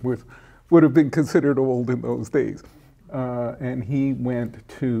now, but would have been considered old in those days. And he went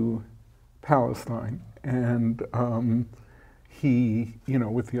to Palestine, and he,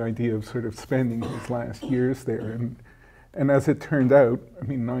 with the idea of sort of spending his last years there. And as it turned out, I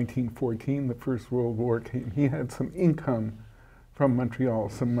mean, 1914, the First World War came. He had some income from Montreal,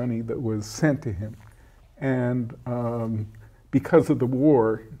 some money that was sent to him. And because of the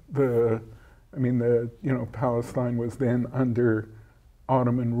war, Palestine was then under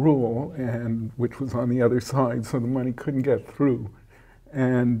Ottoman rule, and which was on the other side, so the money couldn't get through.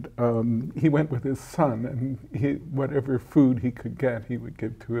 And he went with his son, and whatever food he could get, he would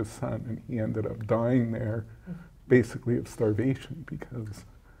give to his son, and he ended up dying there, basically of starvation, because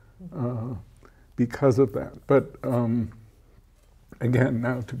because of that. But again,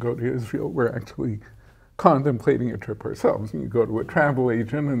 now to go to Israel, we're actually contemplating a trip ourselves. And you go to a travel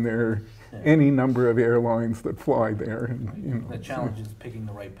agent, and there are any number of airlines that fly there. And, you know, the challenge is picking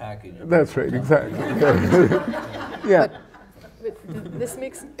the right package. That's right, exactly. Yeah. But this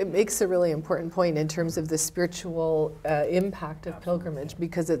makes a really important point in terms of the spiritual impact of pilgrimage,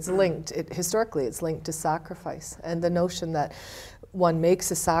 because it's linked, historically it's linked to sacrifice, and the notion that one makes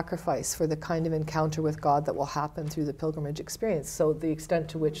a sacrifice for the kind of encounter with God that will happen through the pilgrimage experience. So the extent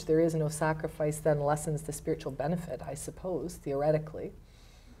to which there is no sacrifice then lessens the spiritual benefit, I suppose, theoretically.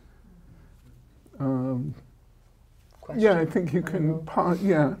 Yeah, I think you can,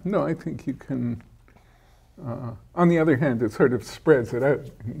 yeah, no, I think you can. On the other hand, it sort of spreads it out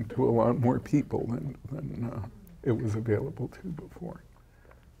to a lot more people than it was available to before.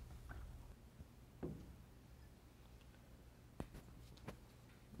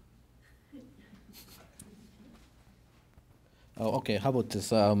 Oh, okay. How about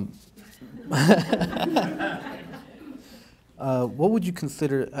this? What would you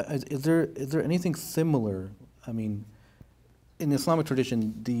consider? Is there anything similar? I mean, in the Islamic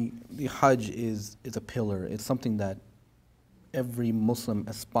tradition, the Hajj is a pillar. It's something that every Muslim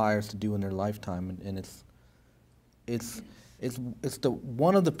aspires to do in their lifetime, and it's the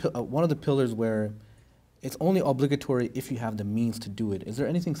one of the pillars where it's only obligatory if you have the means to do it. Is there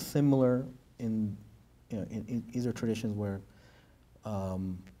anything similar in either traditions where,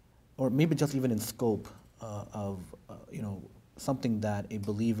 or maybe just even in scope of something that a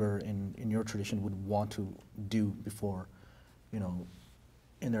believer in your tradition would want to do before,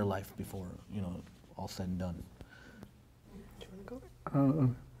 in their life before, all said and done? Do you want to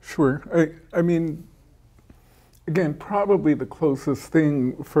go? Sure. I mean, again, probably the closest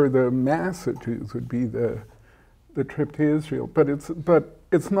thing for the mass of Jews would be the trip to Israel, but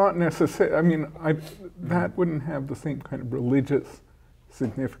it's not necessary. I mean, that wouldn't have the same kind of religious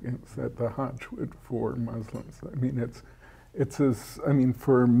significance that the Hajj would for Muslims. I mean,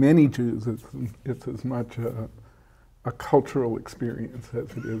 for many Jews, it's as much a cultural experience as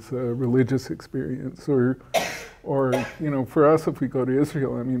it is a religious experience. Or for us, if we go to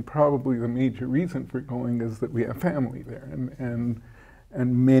Israel, I mean, probably the major reason for going is that we have family there, and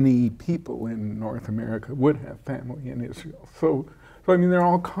many people in North America would have family in Israel. So I mean, there are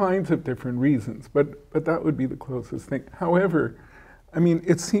all kinds of different reasons, but that would be the closest thing. However, I mean,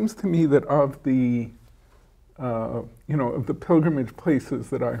 it seems to me that of the pilgrimage places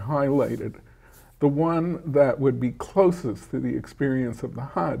that I highlighted, the one that would be closest to the experience of the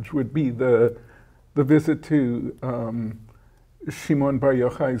Hajj would be the visit to Shimon Bar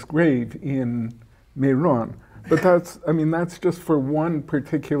Yochai's grave in Meron. But that's just for one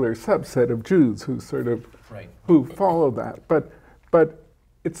particular subset of Jews who who follow that. But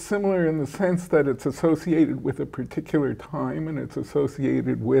it's similar in the sense that it's associated with a particular time, and it's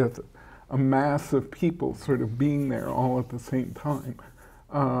associated with a mass of people sort of being there all at the same time.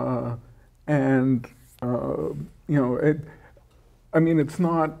 It's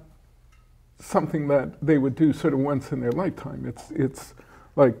not something that they would do sort of once in their lifetime. It's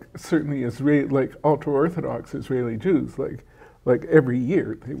like certainly like ultra-Orthodox Israeli Jews, like every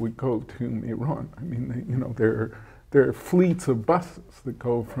year they would go to Meron. I mean, there are fleets of buses that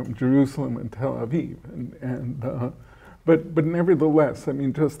go from Jerusalem and Tel Aviv, but nevertheless, I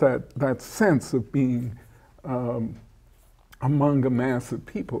mean, just that sense of being among a mass of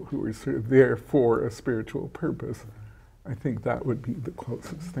people who are sort of there for a spiritual purpose, I think that would be the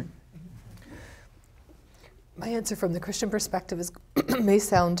closest thing. My answer from the Christian perspective may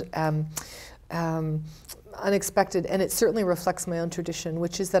sound unexpected, and it certainly reflects my own tradition,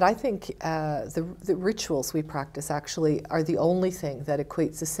 which is that I think the rituals we practice actually are the only thing that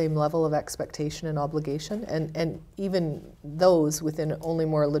equates the same level of expectation and obligation, and even those within only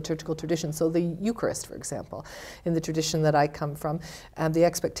more liturgical traditions. So the Eucharist, for example, in the tradition that I come from, the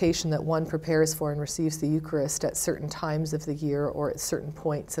expectation that one prepares for and receives the Eucharist at certain times of the year or at certain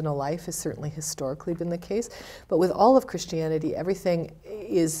points in a life has certainly historically been the case. But with all of Christianity, everything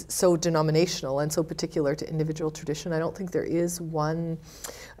is so denominational and so particular to individual tradition. I don't think there is one.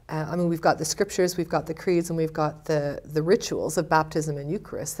 We've got the scriptures, we've got the creeds, and we've got the rituals of baptism and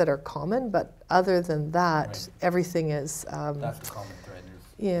Eucharist that are common, but other than that, right, everything is... that's the common thread.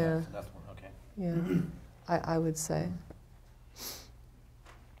 That's one, okay. Yeah, I would say.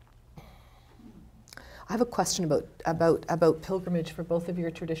 I have a question about pilgrimage for both of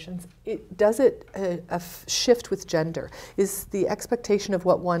your traditions. Does it shift with gender? Is the expectation of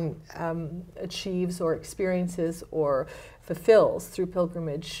what one achieves or experiences or fulfills through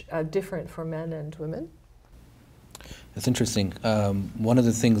pilgrimage different for men and women? It's interesting. One of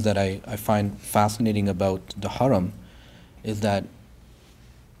the things that I find fascinating about the Haram is that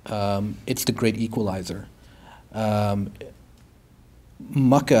it's the great equalizer.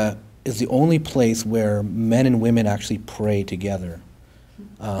 Makkah is the only place where men and women actually pray together.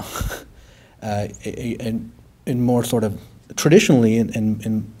 In more sort of, traditionally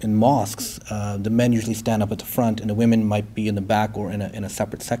in mosques, the men usually stand up at the front and the women might be in the back or in a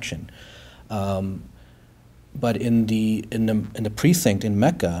separate section. But in the precinct in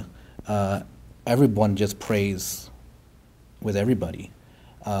Mecca, everyone just prays with everybody.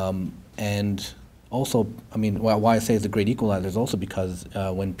 And also, I mean, why I say it's the great equalizer is also because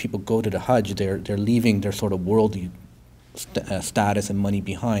when people go to the Hajj, they're leaving their sort of worldly status and money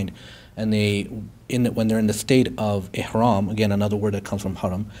behind, and when they're in the state of ihram, again another word that comes from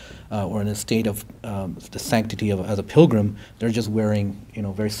haram, or in a state of the sanctity of as a pilgrim, they're just wearing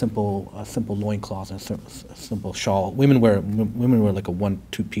very simple loincloths and a simple shawl. Women wear like a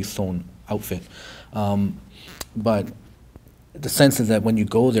 1-2 piece sewn outfit, but the sense is that when you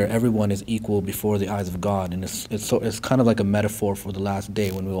go there, everyone is equal before the eyes of God, and it's kind of like a metaphor for the last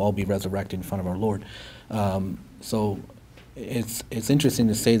day when we'll all be resurrected in front of our Lord. So it's interesting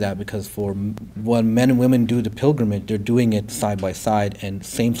to say that, because for when men and women do the pilgrimage, they're doing it side by side, and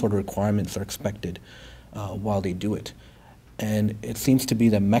same sort of requirements are expected while they do it. And it seems to be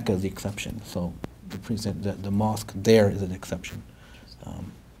that Mecca is the exception. So the mosque there is an exception.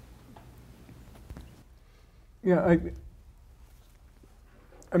 Yeah,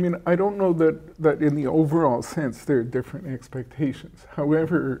 I mean, I don't know that in the overall sense there are different expectations.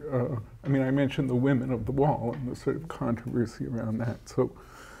 However, I mean, I mentioned the women of the wall and the sort of controversy around that. So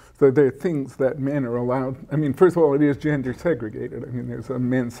there are things that men are allowed. I mean, first of all, it is gender segregated. I mean, there's a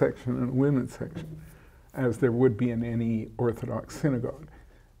men's section and a women's section, as there would be in any Orthodox synagogue.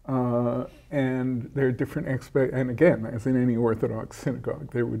 And there are different and again, as in any Orthodox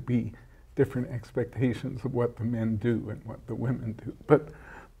synagogue, there would be different expectations of what the men do and what the women do.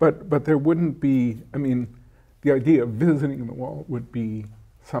 But there wouldn't be, I mean, the idea of visiting the wall would be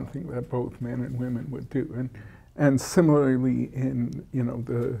something that both men and women would do. And similarly in,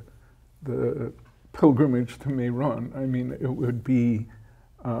 the pilgrimage to Mehran, I mean, it would be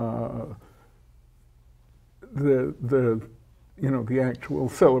the actual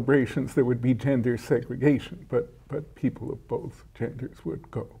celebrations, there would be gender segregation, but people of both genders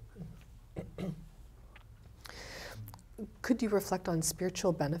would go. Could you reflect on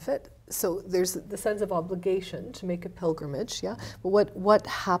spiritual benefit? So there's the sense of obligation to make a pilgrimage, yeah? But what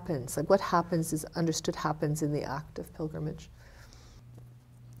happens? Like, what happens is understood happens in the act of pilgrimage?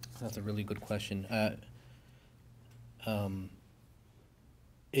 That's a really good question.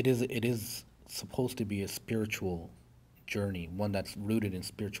 It is supposed to be a spiritual journey, one that's rooted in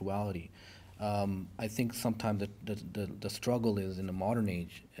spirituality. I think sometimes the struggle is in the modern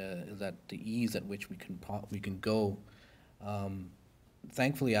age is that the ease at which we can go.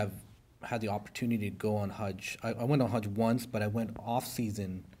 Thankfully, I've had the opportunity to go on Hajj. I went on Hajj once, but I went off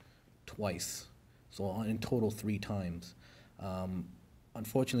season twice, so in total 3 times.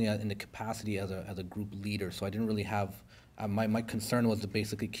 Unfortunately, in the capacity as a group leader, so I didn't really have. My concern was to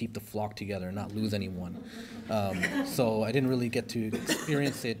basically keep the flock together and not lose anyone. So I didn't really get to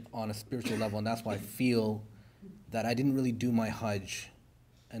experience it on a spiritual level, and that's why I feel that I didn't really do my Hajj,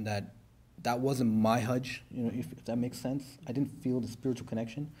 and that wasn't my Hajj, if that makes sense. I didn't feel the spiritual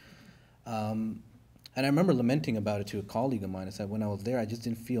connection. And I remember lamenting about it to a colleague of mine. I said, when I was there, I just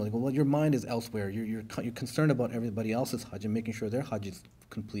didn't feel, well, your mind is elsewhere. You're concerned about everybody else's Hajj and making sure their Hajj is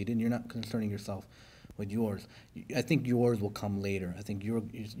completed, and you're not concerning yourself with yours. I think yours will come later. I think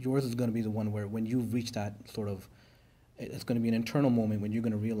yours is going to be the one where when you reach that sort of, it's going to be an internal moment when you're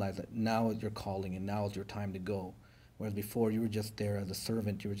going to realize that now is your calling and now is your time to go. Whereas before, you were just there as a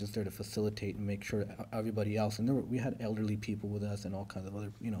servant. You were just there to facilitate and make sure everybody else. And we had elderly people with us and all kinds of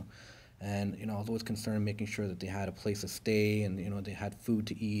other, And I was always concerned in making sure that they had a place to stay and they had food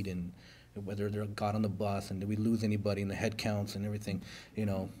to eat, and whether they got on the bus and did we lose anybody in the head counts and everything,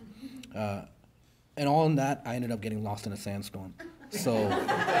 And all in that, I ended up getting lost in a sandstorm. So,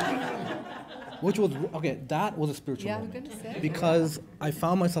 which was, that was a spiritual moment. Because I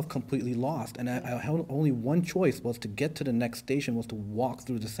found myself completely lost, and I had only one choice, was to get to the next station, was to walk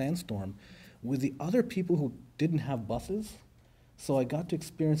through the sandstorm with the other people who didn't have buses. So I got to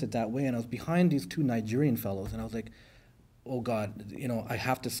experience it that way, and I was behind these 2 Nigerian fellows, and I was like, oh God, I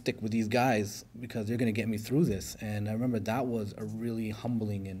have to stick with these guys because they're going to get me through this. And I remember that was a really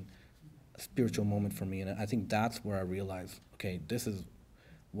humbling and spiritual moment for me, and I think that's where I realized, okay, this is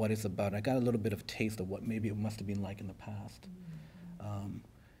what it's about. I got a little bit of taste of what maybe it must have been like in the past.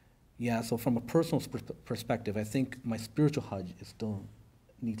 Yeah, so from a personal perspective, I think my spiritual Hajj is still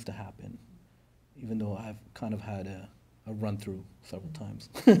needs to happen, even though I've kind of had a run-through several times.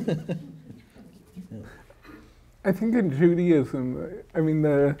 Yeah. I think in Judaism, I mean,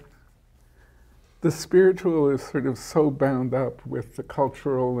 the spiritual is sort of so bound up with the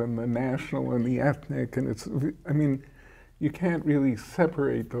cultural and the national and the ethnic, and it's, I mean, you can't really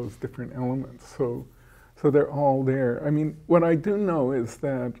separate those different elements. So they're all there. I mean, what I do know is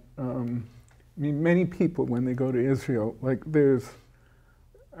that, I mean, many people, when they go to Israel, like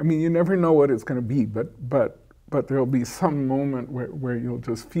I mean, you never know what it's going to be, but there'll be some moment where you'll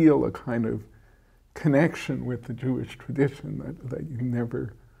just feel a kind of connection with the Jewish tradition that you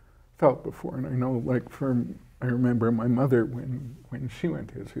never felt before. And I know, like, I remember my mother, when she went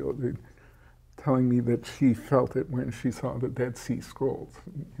to Israel, telling me that she felt it when she saw the Dead Sea Scrolls.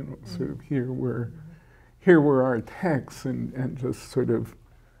 You know, sort of here were our texts, and just sort of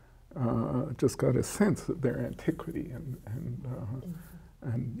just got a sense of their antiquity and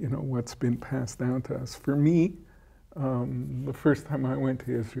you know, what's been passed down to us. For me, the first time I went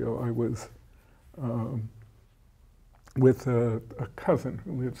to Israel, I was with a cousin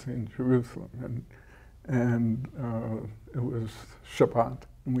who lives in Jerusalem, and it was Shabbat,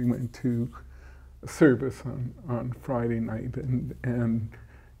 and we went to a service on Friday night, and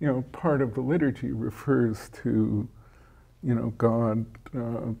you know, part of the liturgy refers to, you know, God,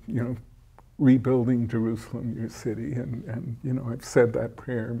 you know, rebuilding Jerusalem, your city, and you know, I've said that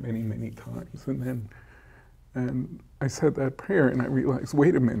prayer many, many times, and I said that prayer, and I realized,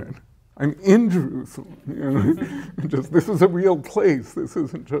 wait a minute, I'm in Jerusalem, you know, just, this is a real place. This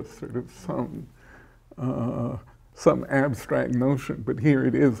isn't just sort of some abstract notion, but here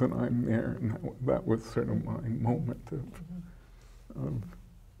it is, and I'm there, and that was sort of my moment of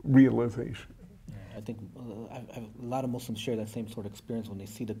realization. Yeah, I think a lot of Muslims share that same sort of experience when they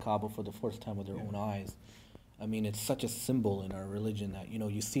see the Kaaba for the first time with their own eyes. I mean, it's such a symbol in our religion that, you know,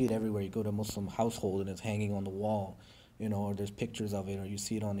 you see it everywhere. You go to a Muslim household and it's hanging on the wall, you know, or there's pictures of it, or you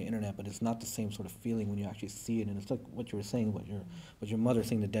see it on the internet, but it's not the same sort of feeling when you actually see it. And it's like what you were saying, what your mother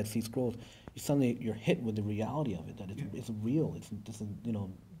saying, the Dead Sea Scrolls. You're hit with the reality of it, that it's real. It's you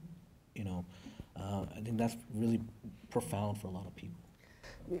know, I think that's really profound for a lot of people.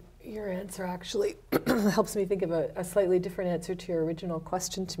 Your answer actually helps me think of a slightly different answer to your original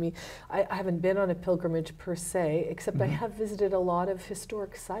question to me. I haven't been on a pilgrimage per se, except I have visited a lot of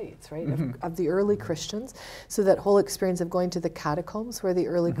historic sites, right, of the early Christians. So that whole experience of going to the catacombs where the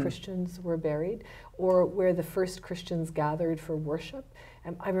early Christians were buried, or where the first Christians gathered for worship.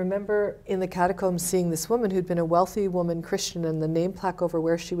 And I remember in the catacombs seeing this woman who'd been a wealthy woman Christian, and the name plaque over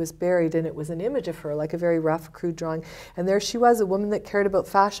where she was buried, and it was an image of her, like a very rough, crude drawing. And there she was, a woman that cared about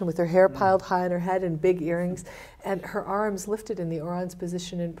fashion, with her hair piled high on her head and big earrings, and her arms lifted in the Orion's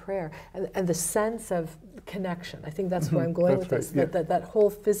position in prayer. And the sense of connection, I think that's where I'm going with this, that whole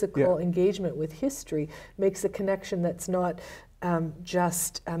physical engagement with history makes a connection that's not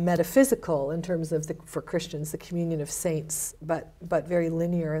just metaphysical in terms of, for Christians, the communion of saints, but very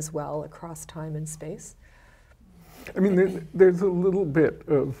linear as well across time and space. I mean, there's a little bit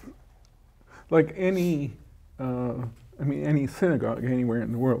of, like any synagogue anywhere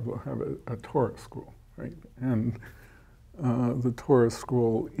in the world will have a Torah scroll, right? And the Torah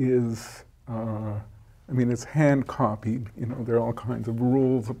scroll is, I mean, it's hand copied. You know, there are all kinds of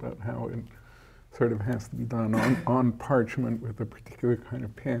rules about how it sort of has to be done on parchment with a particular kind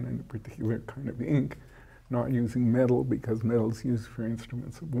of pen and a particular kind of ink, not using metal because metal is used for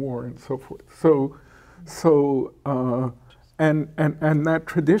instruments of war and so forth. And that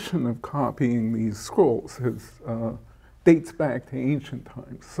tradition of copying these scrolls dates back to ancient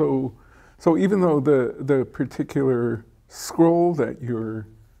times. So even though the particular scroll that you're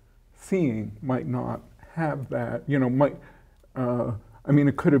seeing might not have that, you know, I mean,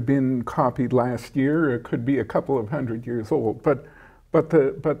 it could have been copied last year, it could be a couple of hundred years old, but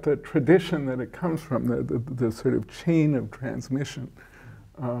the tradition that it comes from, the sort of chain of transmission,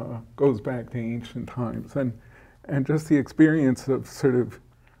 goes back to ancient times. And just the experience of sort of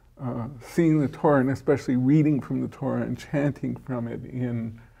seeing the Torah, and especially reading from the Torah and chanting from it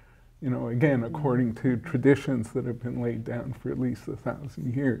in, you know, again, according to traditions that have been laid down for at least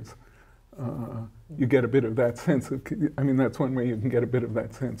 1,000 years. You get a bit of that sense of, I mean, that's one way you can get a bit of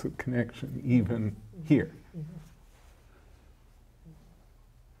that sense of connection even here.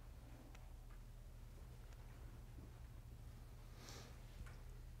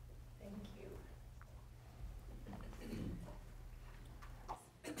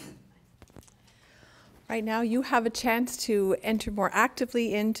 Thank you. Right now, you have a chance to enter more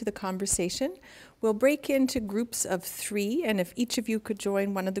actively into the conversation. We'll break into groups of 3, and if each of you could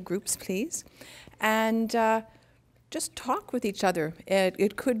join one of the groups, please, and just talk with each other.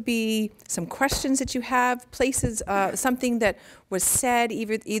 It could be some questions that you have, places, something that was said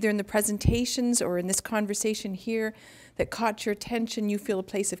either in the presentations or in this conversation here that caught your attention, you feel a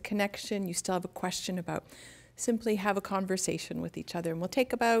place of connection, you still have a question about. Simply have a conversation with each other, and we'll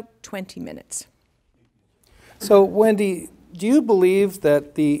take about 20 minutes. So, Wendy, do you believe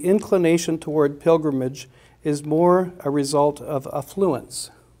that the inclination toward pilgrimage is more a result of affluence?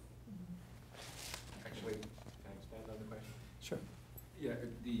 Actually, can I expand on the question? Sure. Yeah,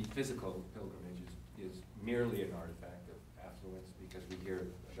 the physical pilgrimage is merely an artifact of affluence, because we hear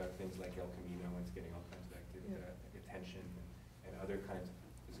about things like El Camino, and it's getting all kinds of attention and other kinds of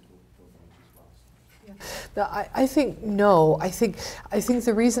physical pilgrimage as well. No, I think no. I think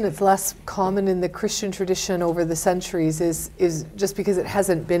the reason it's less common in the Christian tradition over the centuries is just because it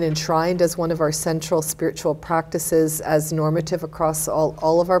hasn't been enshrined as one of our central spiritual practices as normative across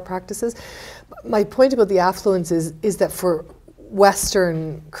all of our practices. My point about the affluence is that for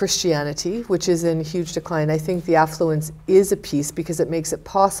Western Christianity, which is in huge decline, I think the affluence is a piece because it makes it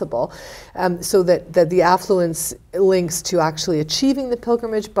possible, so that the affluence links to actually achieving the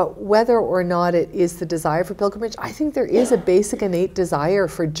pilgrimage, but whether or not it is the desire for pilgrimage, I think there is a basic innate desire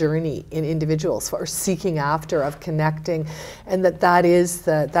for journey in individuals, for seeking after, of connecting, and that is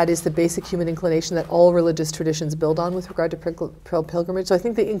the basic human inclination that all religious traditions build on with regard to pilgrimage. So I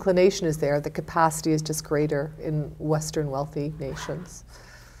think the inclination is there, the capacity is just greater in Western wealthy nations.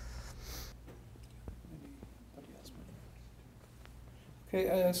 Okay,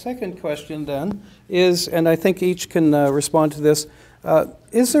 a second question then is, and I think each can respond to this,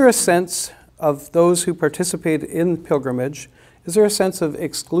 is there a sense of those who participate in pilgrimage, is there a sense of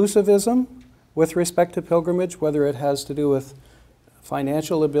exclusivism with respect to pilgrimage, whether it has to do with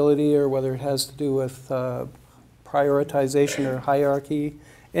financial ability or whether it has to do with prioritization or hierarchy?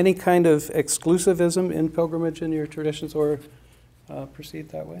 Any kind of exclusivism in pilgrimage in your traditions, or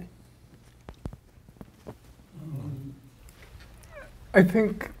perceived that way? I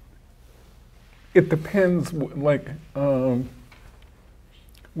think it depends,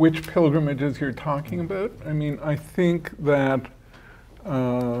 which pilgrimages you're talking about. I mean, I think that,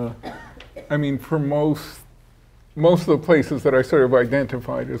 for most of the places that I sort of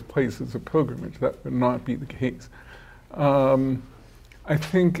identified as places of pilgrimage, that would not be the case. I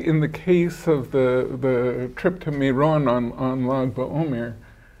think in the case of the trip to Meron on Lag BaOmer,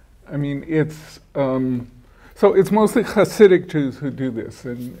 I mean, so it's mostly Hasidic Jews who do this,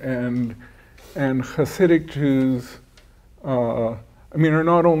 and Hasidic Jews, are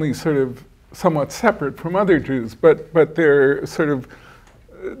not only sort of somewhat separate from other Jews, but they're sort of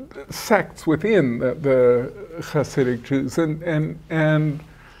sects within the Hasidic Jews,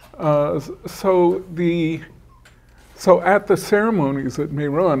 so at the ceremonies at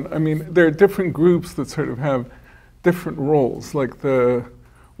Meron, there are different groups that sort of have different roles, like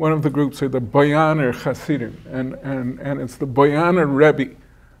one of the groups are the Boyaner Hasidim, and it's the Boyaner Rebbe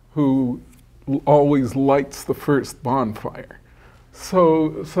who always lights the first bonfire.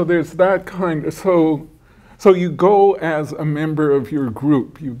 So there's that kind of, so you go as a member of your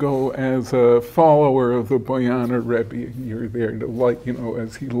group, you go as a follower of the Boyaner Rebbe, and you're there to light,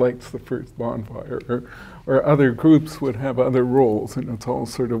 as he lights the first bonfire, or other groups would have other roles, and it's all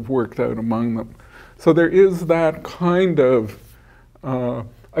sort of worked out among them. So there is that kind of,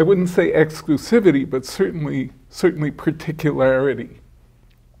 I wouldn't say exclusivity, but certainly particularity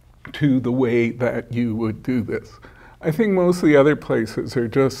to the way that you would do this. I think most of the other places are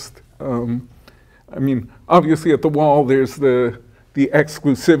just, obviously at the wall there's the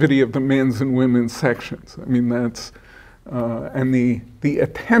exclusivity of the men's and women's sections. That's, and the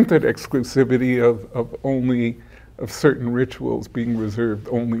attempted exclusivity of certain rituals being reserved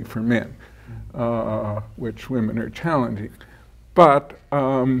only for men, which women are challenging. But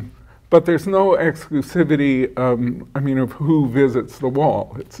there's no exclusivity, of who visits the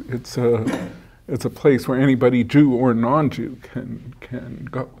wall. It's a place where anybody, Jew or non-Jew, can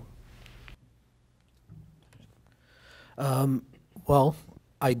go. Well,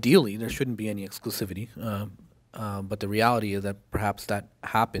 ideally, there shouldn't be any exclusivity, but the reality is that perhaps that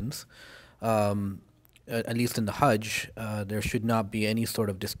happens. At least in the Hajj, there should not be any sort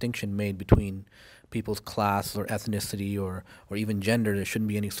of distinction made between people's class or ethnicity or even gender. There shouldn't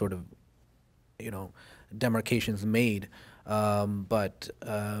be any sort of, demarcations made. But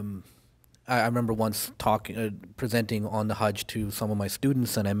I remember once presenting on the Hajj to some of my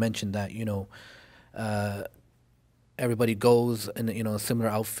students, and I mentioned that, everybody goes in a similar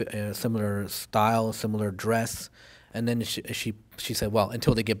outfit, similar style, similar dress, and then she said, well,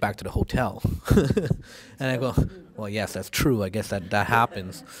 until they get back to the hotel. And I go, well, yes, that's true. I guess that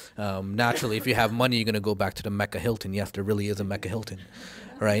happens. Naturally, if you have money, you're going to go back to the Mecca Hilton. Yes, there really is a Mecca Hilton,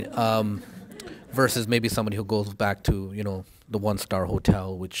 right? Versus maybe somebody who goes back to, the one-star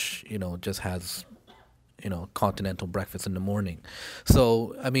hotel, which, just has, continental breakfast in the morning.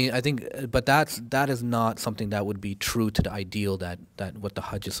 So, I mean, I think, but that is not something that would be true to the ideal that what the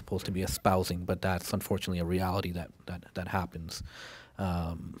Hajj is supposed to be espousing, but that's unfortunately a reality that happens.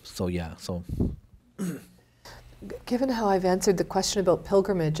 So, yeah, so. Given how I've answered the question about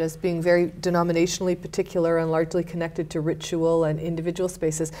pilgrimage as being very denominationally particular and largely connected to ritual and individual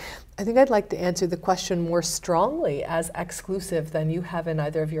spaces, I think I'd like to answer the question more strongly as exclusive than you have in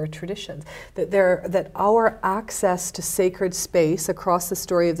either of your traditions. That our access to sacred space across the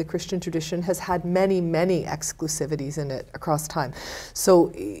story of the Christian tradition has had many, many exclusivities in it across time.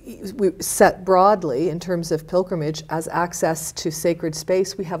 So we set broadly in terms of pilgrimage as access to sacred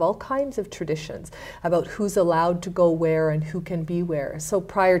space, we have all kinds of traditions about who's allowed to go where and who can be where. So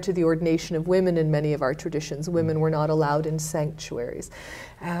prior to the ordination of women in many of our traditions, women were not allowed in sanctuaries.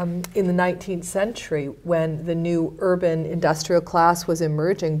 In the 19th century, when the new urban industrial class was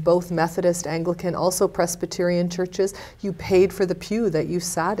emerging, both Methodist, Anglican, also Presbyterian churches, you paid for the pew that you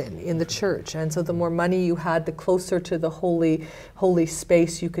sat in the church. And so the more money you had, the closer to the holy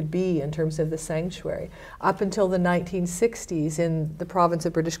space you could be in terms of the sanctuary. Up until the 1960s, in the province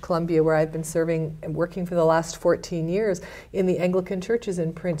of British Columbia, where I've been serving and working for the last 14 years, in the Anglican churches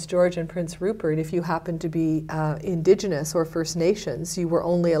in Prince George and Prince Rupert, if you happened to be Indigenous or First Nations, you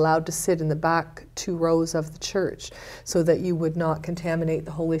were only allowed to sit in the back 2 rows of the church so that you would not contaminate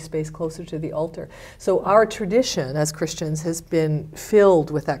the holy space closer to the altar. So our tradition as Christians has been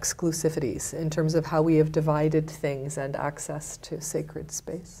filled with exclusivities in terms of how we have divided things and access to sacred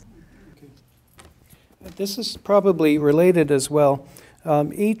space. Okay. This is probably related as well.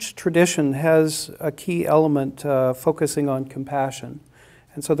 Each tradition has a key element focusing on compassion.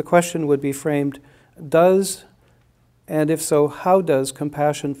 And so the question would be framed, and if so, how does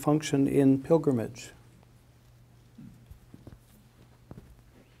compassion function in pilgrimage?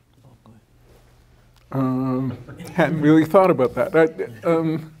 Hadn't really thought about that.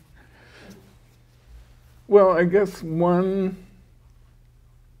 Well, I guess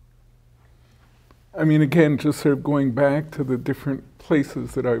again, just sort of going back to the different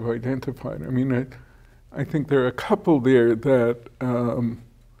places that I've identified. I think there are a couple there that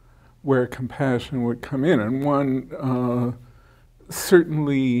where compassion would come in, and one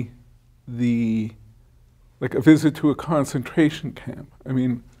certainly like a visit to a concentration camp.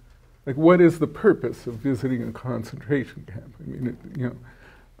 What is the purpose of visiting a concentration camp?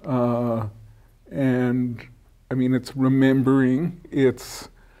 It's remembering, it's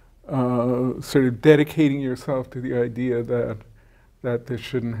sort of dedicating yourself to the idea that this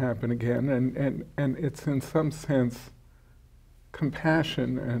shouldn't happen again, and it's in some sense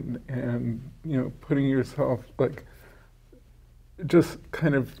compassion and putting yourself, like, just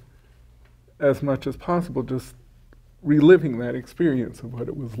kind of as much as possible just reliving that experience of what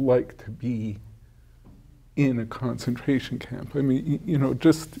it was like to be in a concentration camp.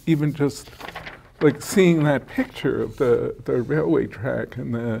 Just like seeing that picture of the railway track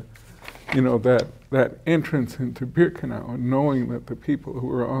and that entrance into Birkenau, and knowing that the people who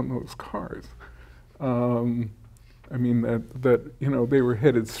were on those cars, they were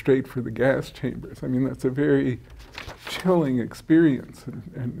headed straight for the gas chambers. That's a very chilling experience,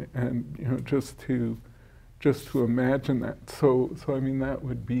 and just to imagine that. So that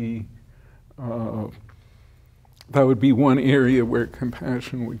would be one area where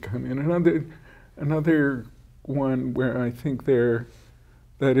compassion would come in. Another one where I think that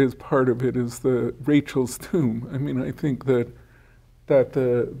is part of it is the Rachel's tomb. I think that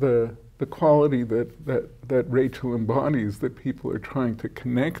the quality that Rachel embodies, that people are trying to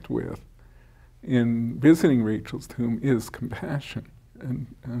connect with in visiting Rachel's tomb, is compassion.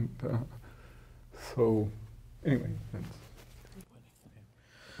 So anyway, that's.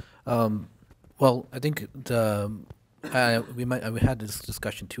 Well, I think we had this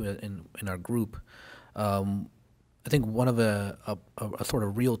discussion too in our group. I think one of a sort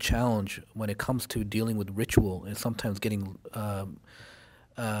of real challenge when it comes to dealing with ritual is sometimes getting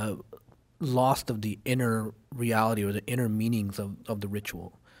lost of the inner reality or the inner meanings of the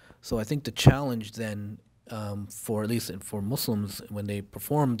ritual. So I think the challenge then, for at least for Muslims, when they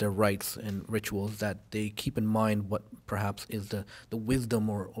perform their rites and rituals, that they keep in mind what perhaps is the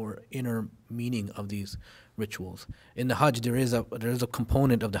wisdom or inner meaning of these rituals. In the Hajj, there is a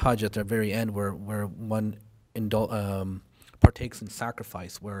component of the Hajj at the very end where one partakes in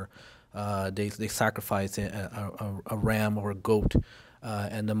sacrifice, where they sacrifice a ram or a goat,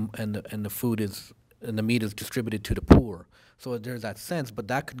 and the food is and the meat is distributed to the poor. So there's that sense, but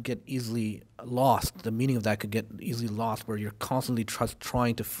that could get easily lost. The meaning of that could get easily lost, where you're constantly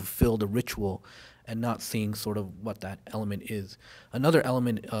trying to fulfill the ritual and not seeing sort of what that element is. Another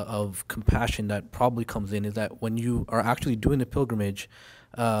element of compassion that probably comes in is that when you are actually doing the pilgrimage,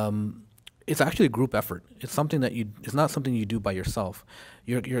 it's actually a group effort. It's something that it's not something you do by yourself.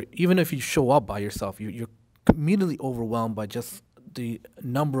 You're even if you show up by yourself, you're immediately overwhelmed by just the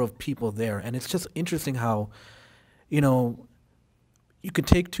number of people there. And it's just interesting how, you could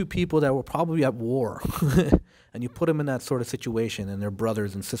take two people that were probably at war and you put them in that sort of situation, and they're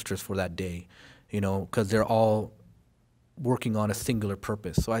brothers and sisters for that day, because they're all working on a singular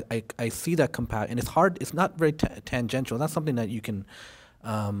purpose. So I see that compassion, and it's hard, it's not very tangential. It's not something that you can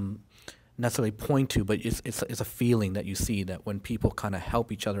necessarily point to, but it's a feeling that you see, that when people kind of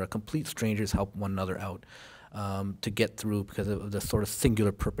help each other, complete strangers help one another out to get through because of the sort of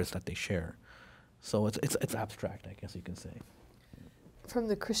singular purpose that they share. So it's abstract, I guess you can say. From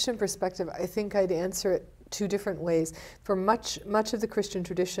the Christian perspective, I think I'd answer it two different ways. For much of the Christian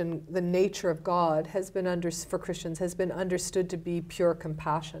tradition, the nature of God has been for Christians has been understood to be pure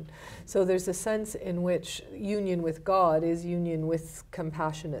compassion. So there's a sense in which union with God is union with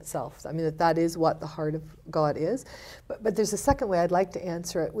compassion itself. I mean, that is what the heart of God is. But there's a second way I'd like to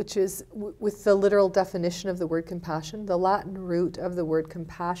answer it, which is with the literal definition of the word compassion. The Latin root of the word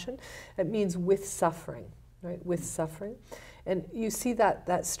compassion, it means with suffering, right? With suffering. And you see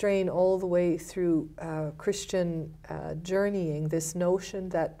that strain all the way through Christian journeying, this notion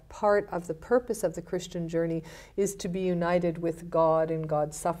that part of the purpose of the Christian journey is to be united with God in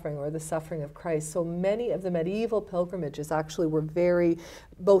God's suffering, or the suffering of Christ. So many of the medieval pilgrimages actually were very,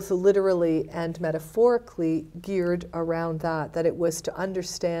 both literally and metaphorically, geared around that it was to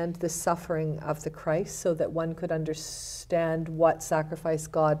understand the suffering of the Christ so that one could understand what sacrifice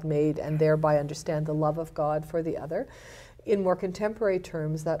God made and thereby understand the love of God for the other. In more contemporary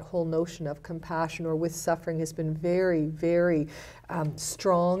terms, that whole notion of compassion or with suffering has been very, very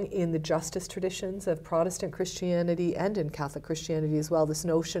strong in the justice traditions of Protestant Christianity and in Catholic Christianity as well. This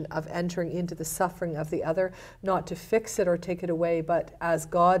notion of entering into the suffering of the other, not to fix it or take it away, but as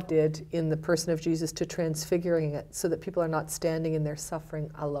God did in the person of Jesus, to transfiguring it so that people are not standing in their suffering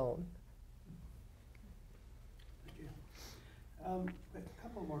alone. Thank you. A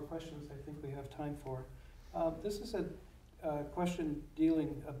couple more questions I think we have time for. This is a question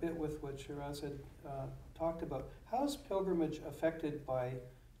dealing a bit with what Shiraz had talked about. How is pilgrimage affected by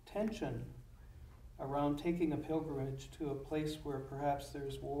tension around taking a pilgrimage to a place where perhaps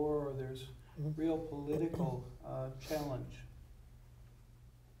there's war or there's real political challenge?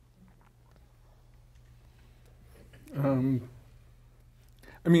 I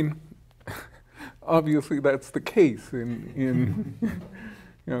mean, obviously that's the case in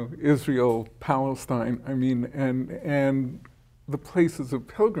Israel, Palestine. I mean, and the places of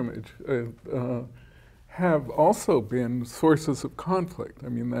pilgrimage have also been sources of conflict. I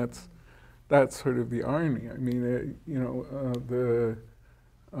mean, that's sort of the irony. I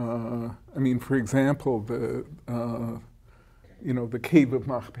mean, for example, the cave of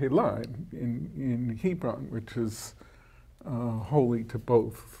Machpelah in Hebron, which is holy to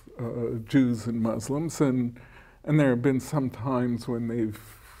both Jews and Muslims, and there have been some times when they've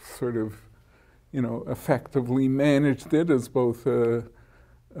sort of, effectively managed it as both a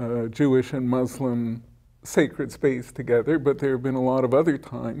Jewish and Muslim sacred space together, but there have been a lot of other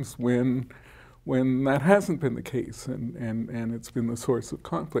times when that hasn't been the case, and it's been the source of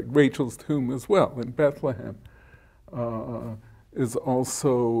conflict. Rachel's tomb as well in Bethlehem is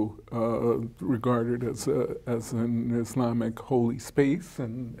also regarded as an Islamic holy space,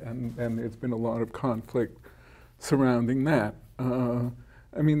 and there's been a lot of conflict surrounding that. I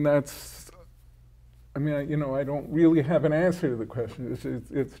don't really have an answer to the question.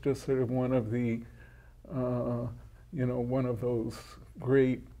 It's just sort of one of the, one of those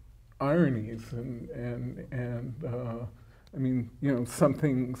great ironies, and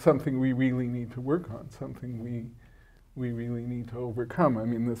something we really need to work on, something we really need to overcome. I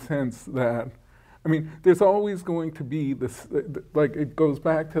mean, the sense that, there's always going to be this, like it goes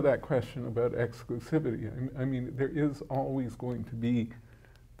back to that question about exclusivity. There is always going to be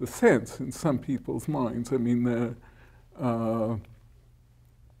the sense in some people's minds. There are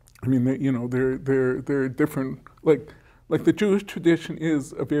different, like the Jewish tradition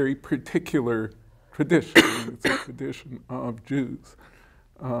is a very particular tradition. It's a tradition of Jews.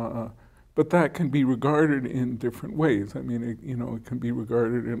 but that can be regarded in different ways. I mean, it can be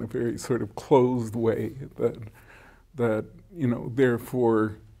regarded in a very sort of closed way that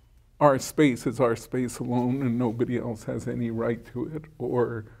therefore our space is our space alone and nobody else has any right to it,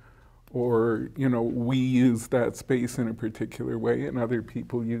 or we use that space in a particular way and other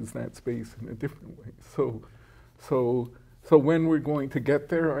people use that space in a different way. So when we're going to get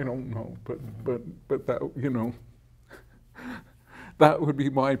there, I don't know, but that, that would be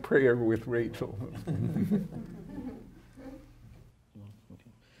my prayer with Rachel.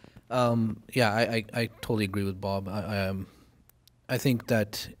 Yeah, I totally agree with Bob. I think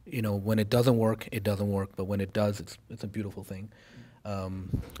that when it doesn't work, it doesn't work. But when it does, it's a beautiful thing.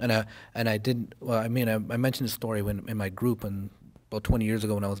 And I did. Well, I mean, I mentioned the story in my group, and about 20 years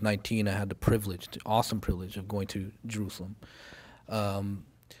ago when I was 19, I had the awesome privilege of going to Jerusalem.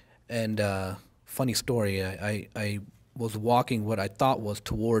 Funny story, I was walking what I thought was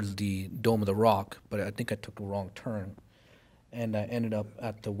towards the Dome of the Rock, but I think I took a wrong turn. And I ended up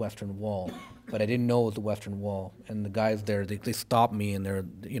at the Western Wall, but I didn't know it was the Western Wall. And the guys there, they stopped me, and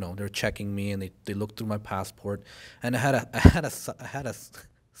they're checking me, and they looked through my passport, and I had a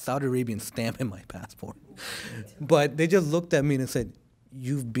Saudi Arabian stamp in my passport, but they just looked at me and said,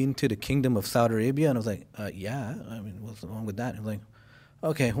 "You've been to the Kingdom of Saudi Arabia?" And I was like, "Yeah." I mean, what's wrong with that? And I was like,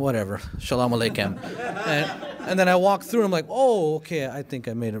 "Okay, whatever. Shalom Aleichem." and then I walked through, and I'm like, "Oh, okay. I think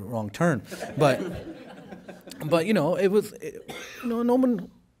I made a wrong turn," but it was, no one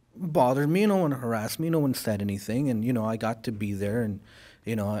bothered me, no one harassed me, no one said anything, and I got to be there, and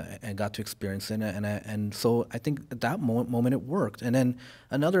I got to experience it, and so I think at that moment it worked. And then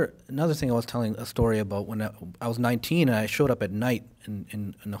another thing, I was telling a story about when I was 19 and I showed up at night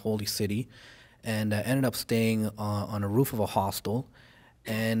in the Holy City, and I ended up staying on a roof of a hostel,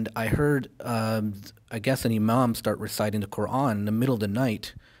 and I heard I guess an imam start reciting the Quran in the middle of the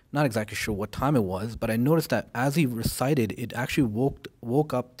night. Not exactly sure what time it was, but I noticed that as he recited, it actually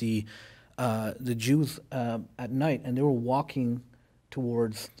woke up the Jews at night, and they were walking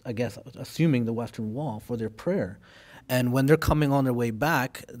towards, I guess, assuming the Western Wall for their prayer. And when they're coming on their way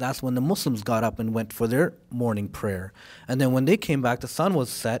back, that's when the Muslims got up and went for their morning prayer. And then when they came back, the sun was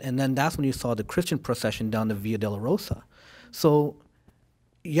set, and then that's when you saw the Christian procession down the Via Dolorosa. So,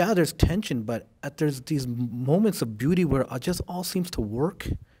 yeah, there's tension, but there's these moments of beauty where it just all seems to work.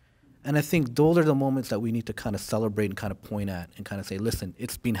 And I think those are the moments that we need to kind of celebrate and kind of point at and kind of say, listen,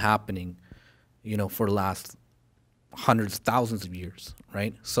 it's been happening, for the last hundreds, thousands of years,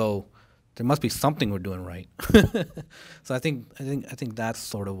 right? So there must be something we're doing right. So I think that's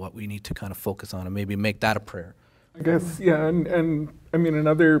sort of what we need to kind of focus on and maybe make that a prayer. I guess, yeah, and I mean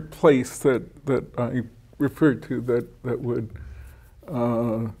another place that I referred to that would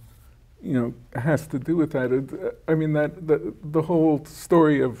has to do with that. I mean, the whole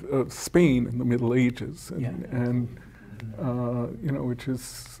story of Spain in the Middle Ages, and which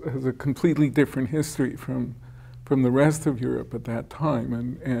has a completely different history from the rest of Europe at that time,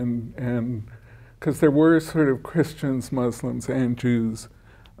 and because there were sort of Christians, Muslims, and Jews,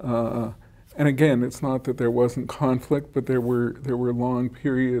 and again, it's not that there wasn't conflict, but there were long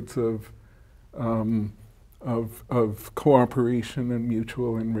periods of cooperation and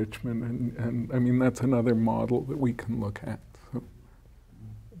mutual enrichment, and I mean that's another model that we can look at. So.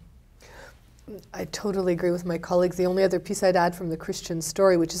 I totally agree with my colleagues. The only other piece I'd add from the Christian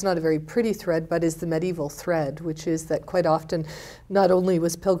story, which is not a very pretty thread, but is the medieval thread, which is that quite often not only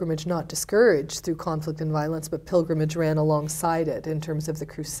was pilgrimage not discouraged through conflict and violence, but pilgrimage ran alongside it in terms of the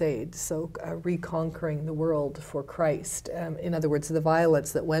Crusades. So reconquering the world for Christ. In other words, the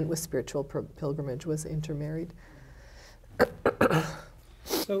violence that went with spiritual pilgrimage was intermarried.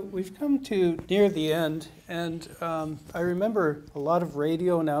 So we've come to near the end, and I remember a lot of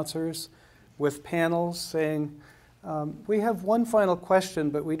radio announcers with panels saying, we have one final question,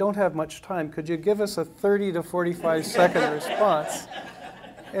 but we don't have much time. Could you give us a 30 to 45 second response?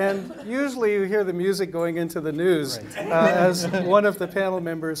 And usually you hear the music going into the news as one of the panel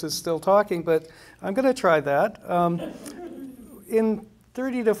members is still talking, but I'm going to try that. In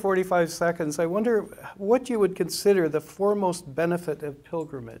 30 to 45 seconds, I wonder what you would consider the foremost benefit of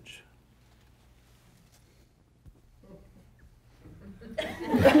pilgrimage.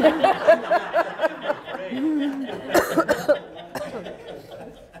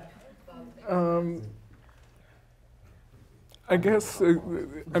 I guess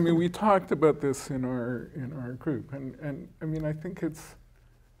I mean we talked about this in our group, and I mean I think it's,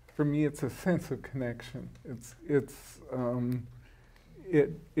 for me, it's a sense of connection. It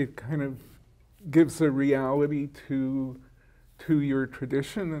kind of gives a reality to your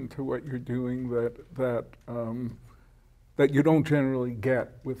tradition and to what you're doing that that you don't generally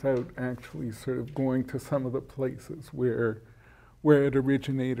get without actually sort of going to some of the places where it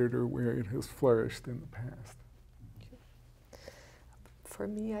originated or where it has flourished in the past. For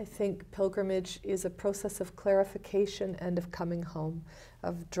me, I think pilgrimage is a process of clarification and of coming home,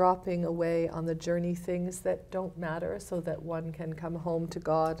 of dropping away on the journey things that don't matter so that one can come home to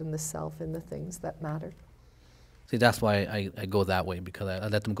God and the self in the things that matter. See, that's why I go that way, because I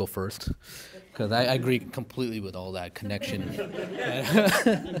let them go first. Because I agree completely with all that connection.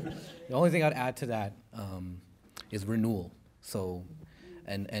 The only thing I'd add to that is renewal. So,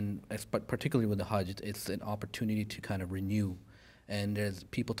 and particularly with the Hajj, it's an opportunity to kind of renew. And there's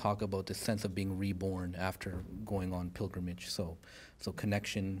people talk about this sense of being reborn after going on pilgrimage. So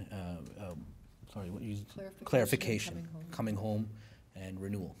connection, what you clarification, coming home, and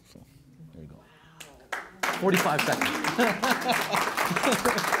renewal. So there you go. 45 seconds.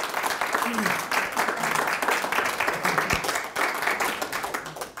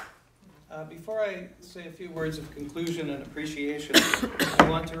 Before I say a few words of conclusion and appreciation, I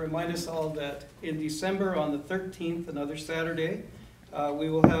want to remind us all that in December on the 13th, another Saturday, we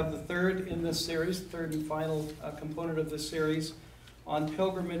will have the third in this series, third and final component of this series on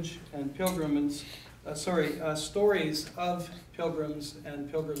pilgrimage and pilgrims, stories of pilgrims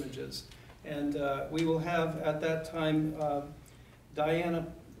and pilgrimages. And we will have at that time Diana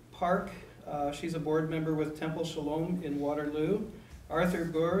Park, she's a board member with Temple Shalom in Waterloo. Arthur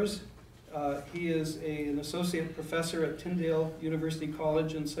Gores, he is an associate professor at Tyndale University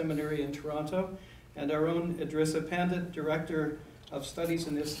College and Seminary in Toronto. And our own Idrissa Pandit, director of studies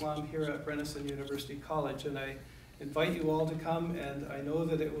in Islam here at Renison University College. And I invite you all to come, and I know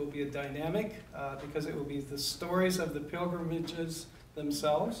that it will be a dynamic because it will be the stories of the pilgrimages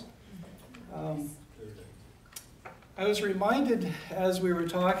themselves. I was reminded as we were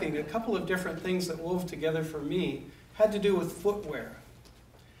talking, a couple of different things that wove together for me had to do with footwear.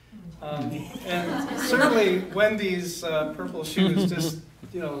 And certainly Wendy's purple shoes just,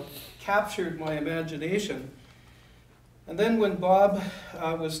 captured my imagination. And then when Bob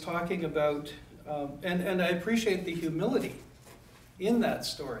was talking about, and I appreciate the humility in that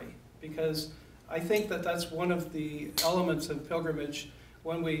story, because I think that that's one of the elements of pilgrimage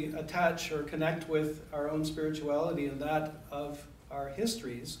when we attach or connect with our own spirituality and that of our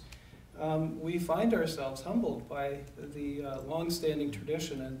histories. We find ourselves humbled by the long-standing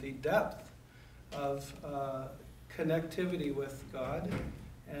tradition and the depth of connectivity with God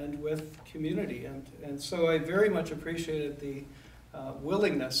and with community. And so I very much appreciated the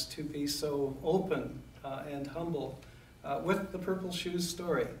willingness to be so open and humble with the Purple Shoes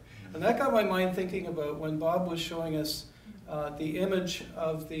story. And that got my mind thinking about when Bob was showing us the image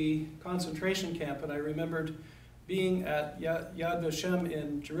of the concentration camp, and I remembered being at Yad Vashem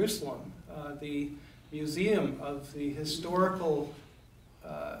in Jerusalem, the museum of the historical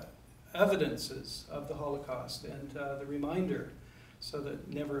evidences of the Holocaust and the reminder, so that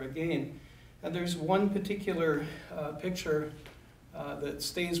never again. And there's one particular picture that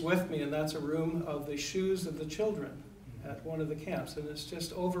stays with me, and that's a room of the shoes of the children at one of the camps, and it's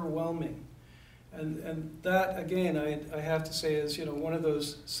just overwhelming. And that, again, I have to say is, one of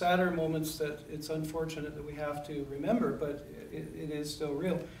those sadder moments that it's unfortunate that we have to remember, but it is still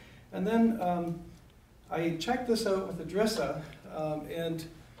real. And then I checked this out with Idrissa, and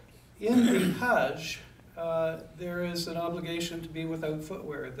in the Hajj, there is an obligation to be without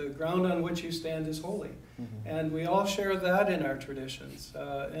footwear. The ground on which you stand is holy. Mm-hmm. And we all share that in our traditions.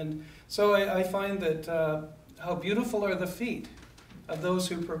 And so I find that how beautiful are the feet of those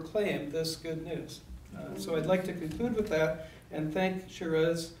who proclaim this good news. So I'd like to conclude with that and thank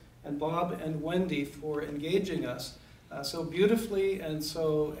Shiraz and Bob and Wendy for engaging us so beautifully and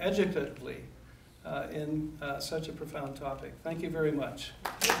so educatively in such a profound topic. Thank you very much.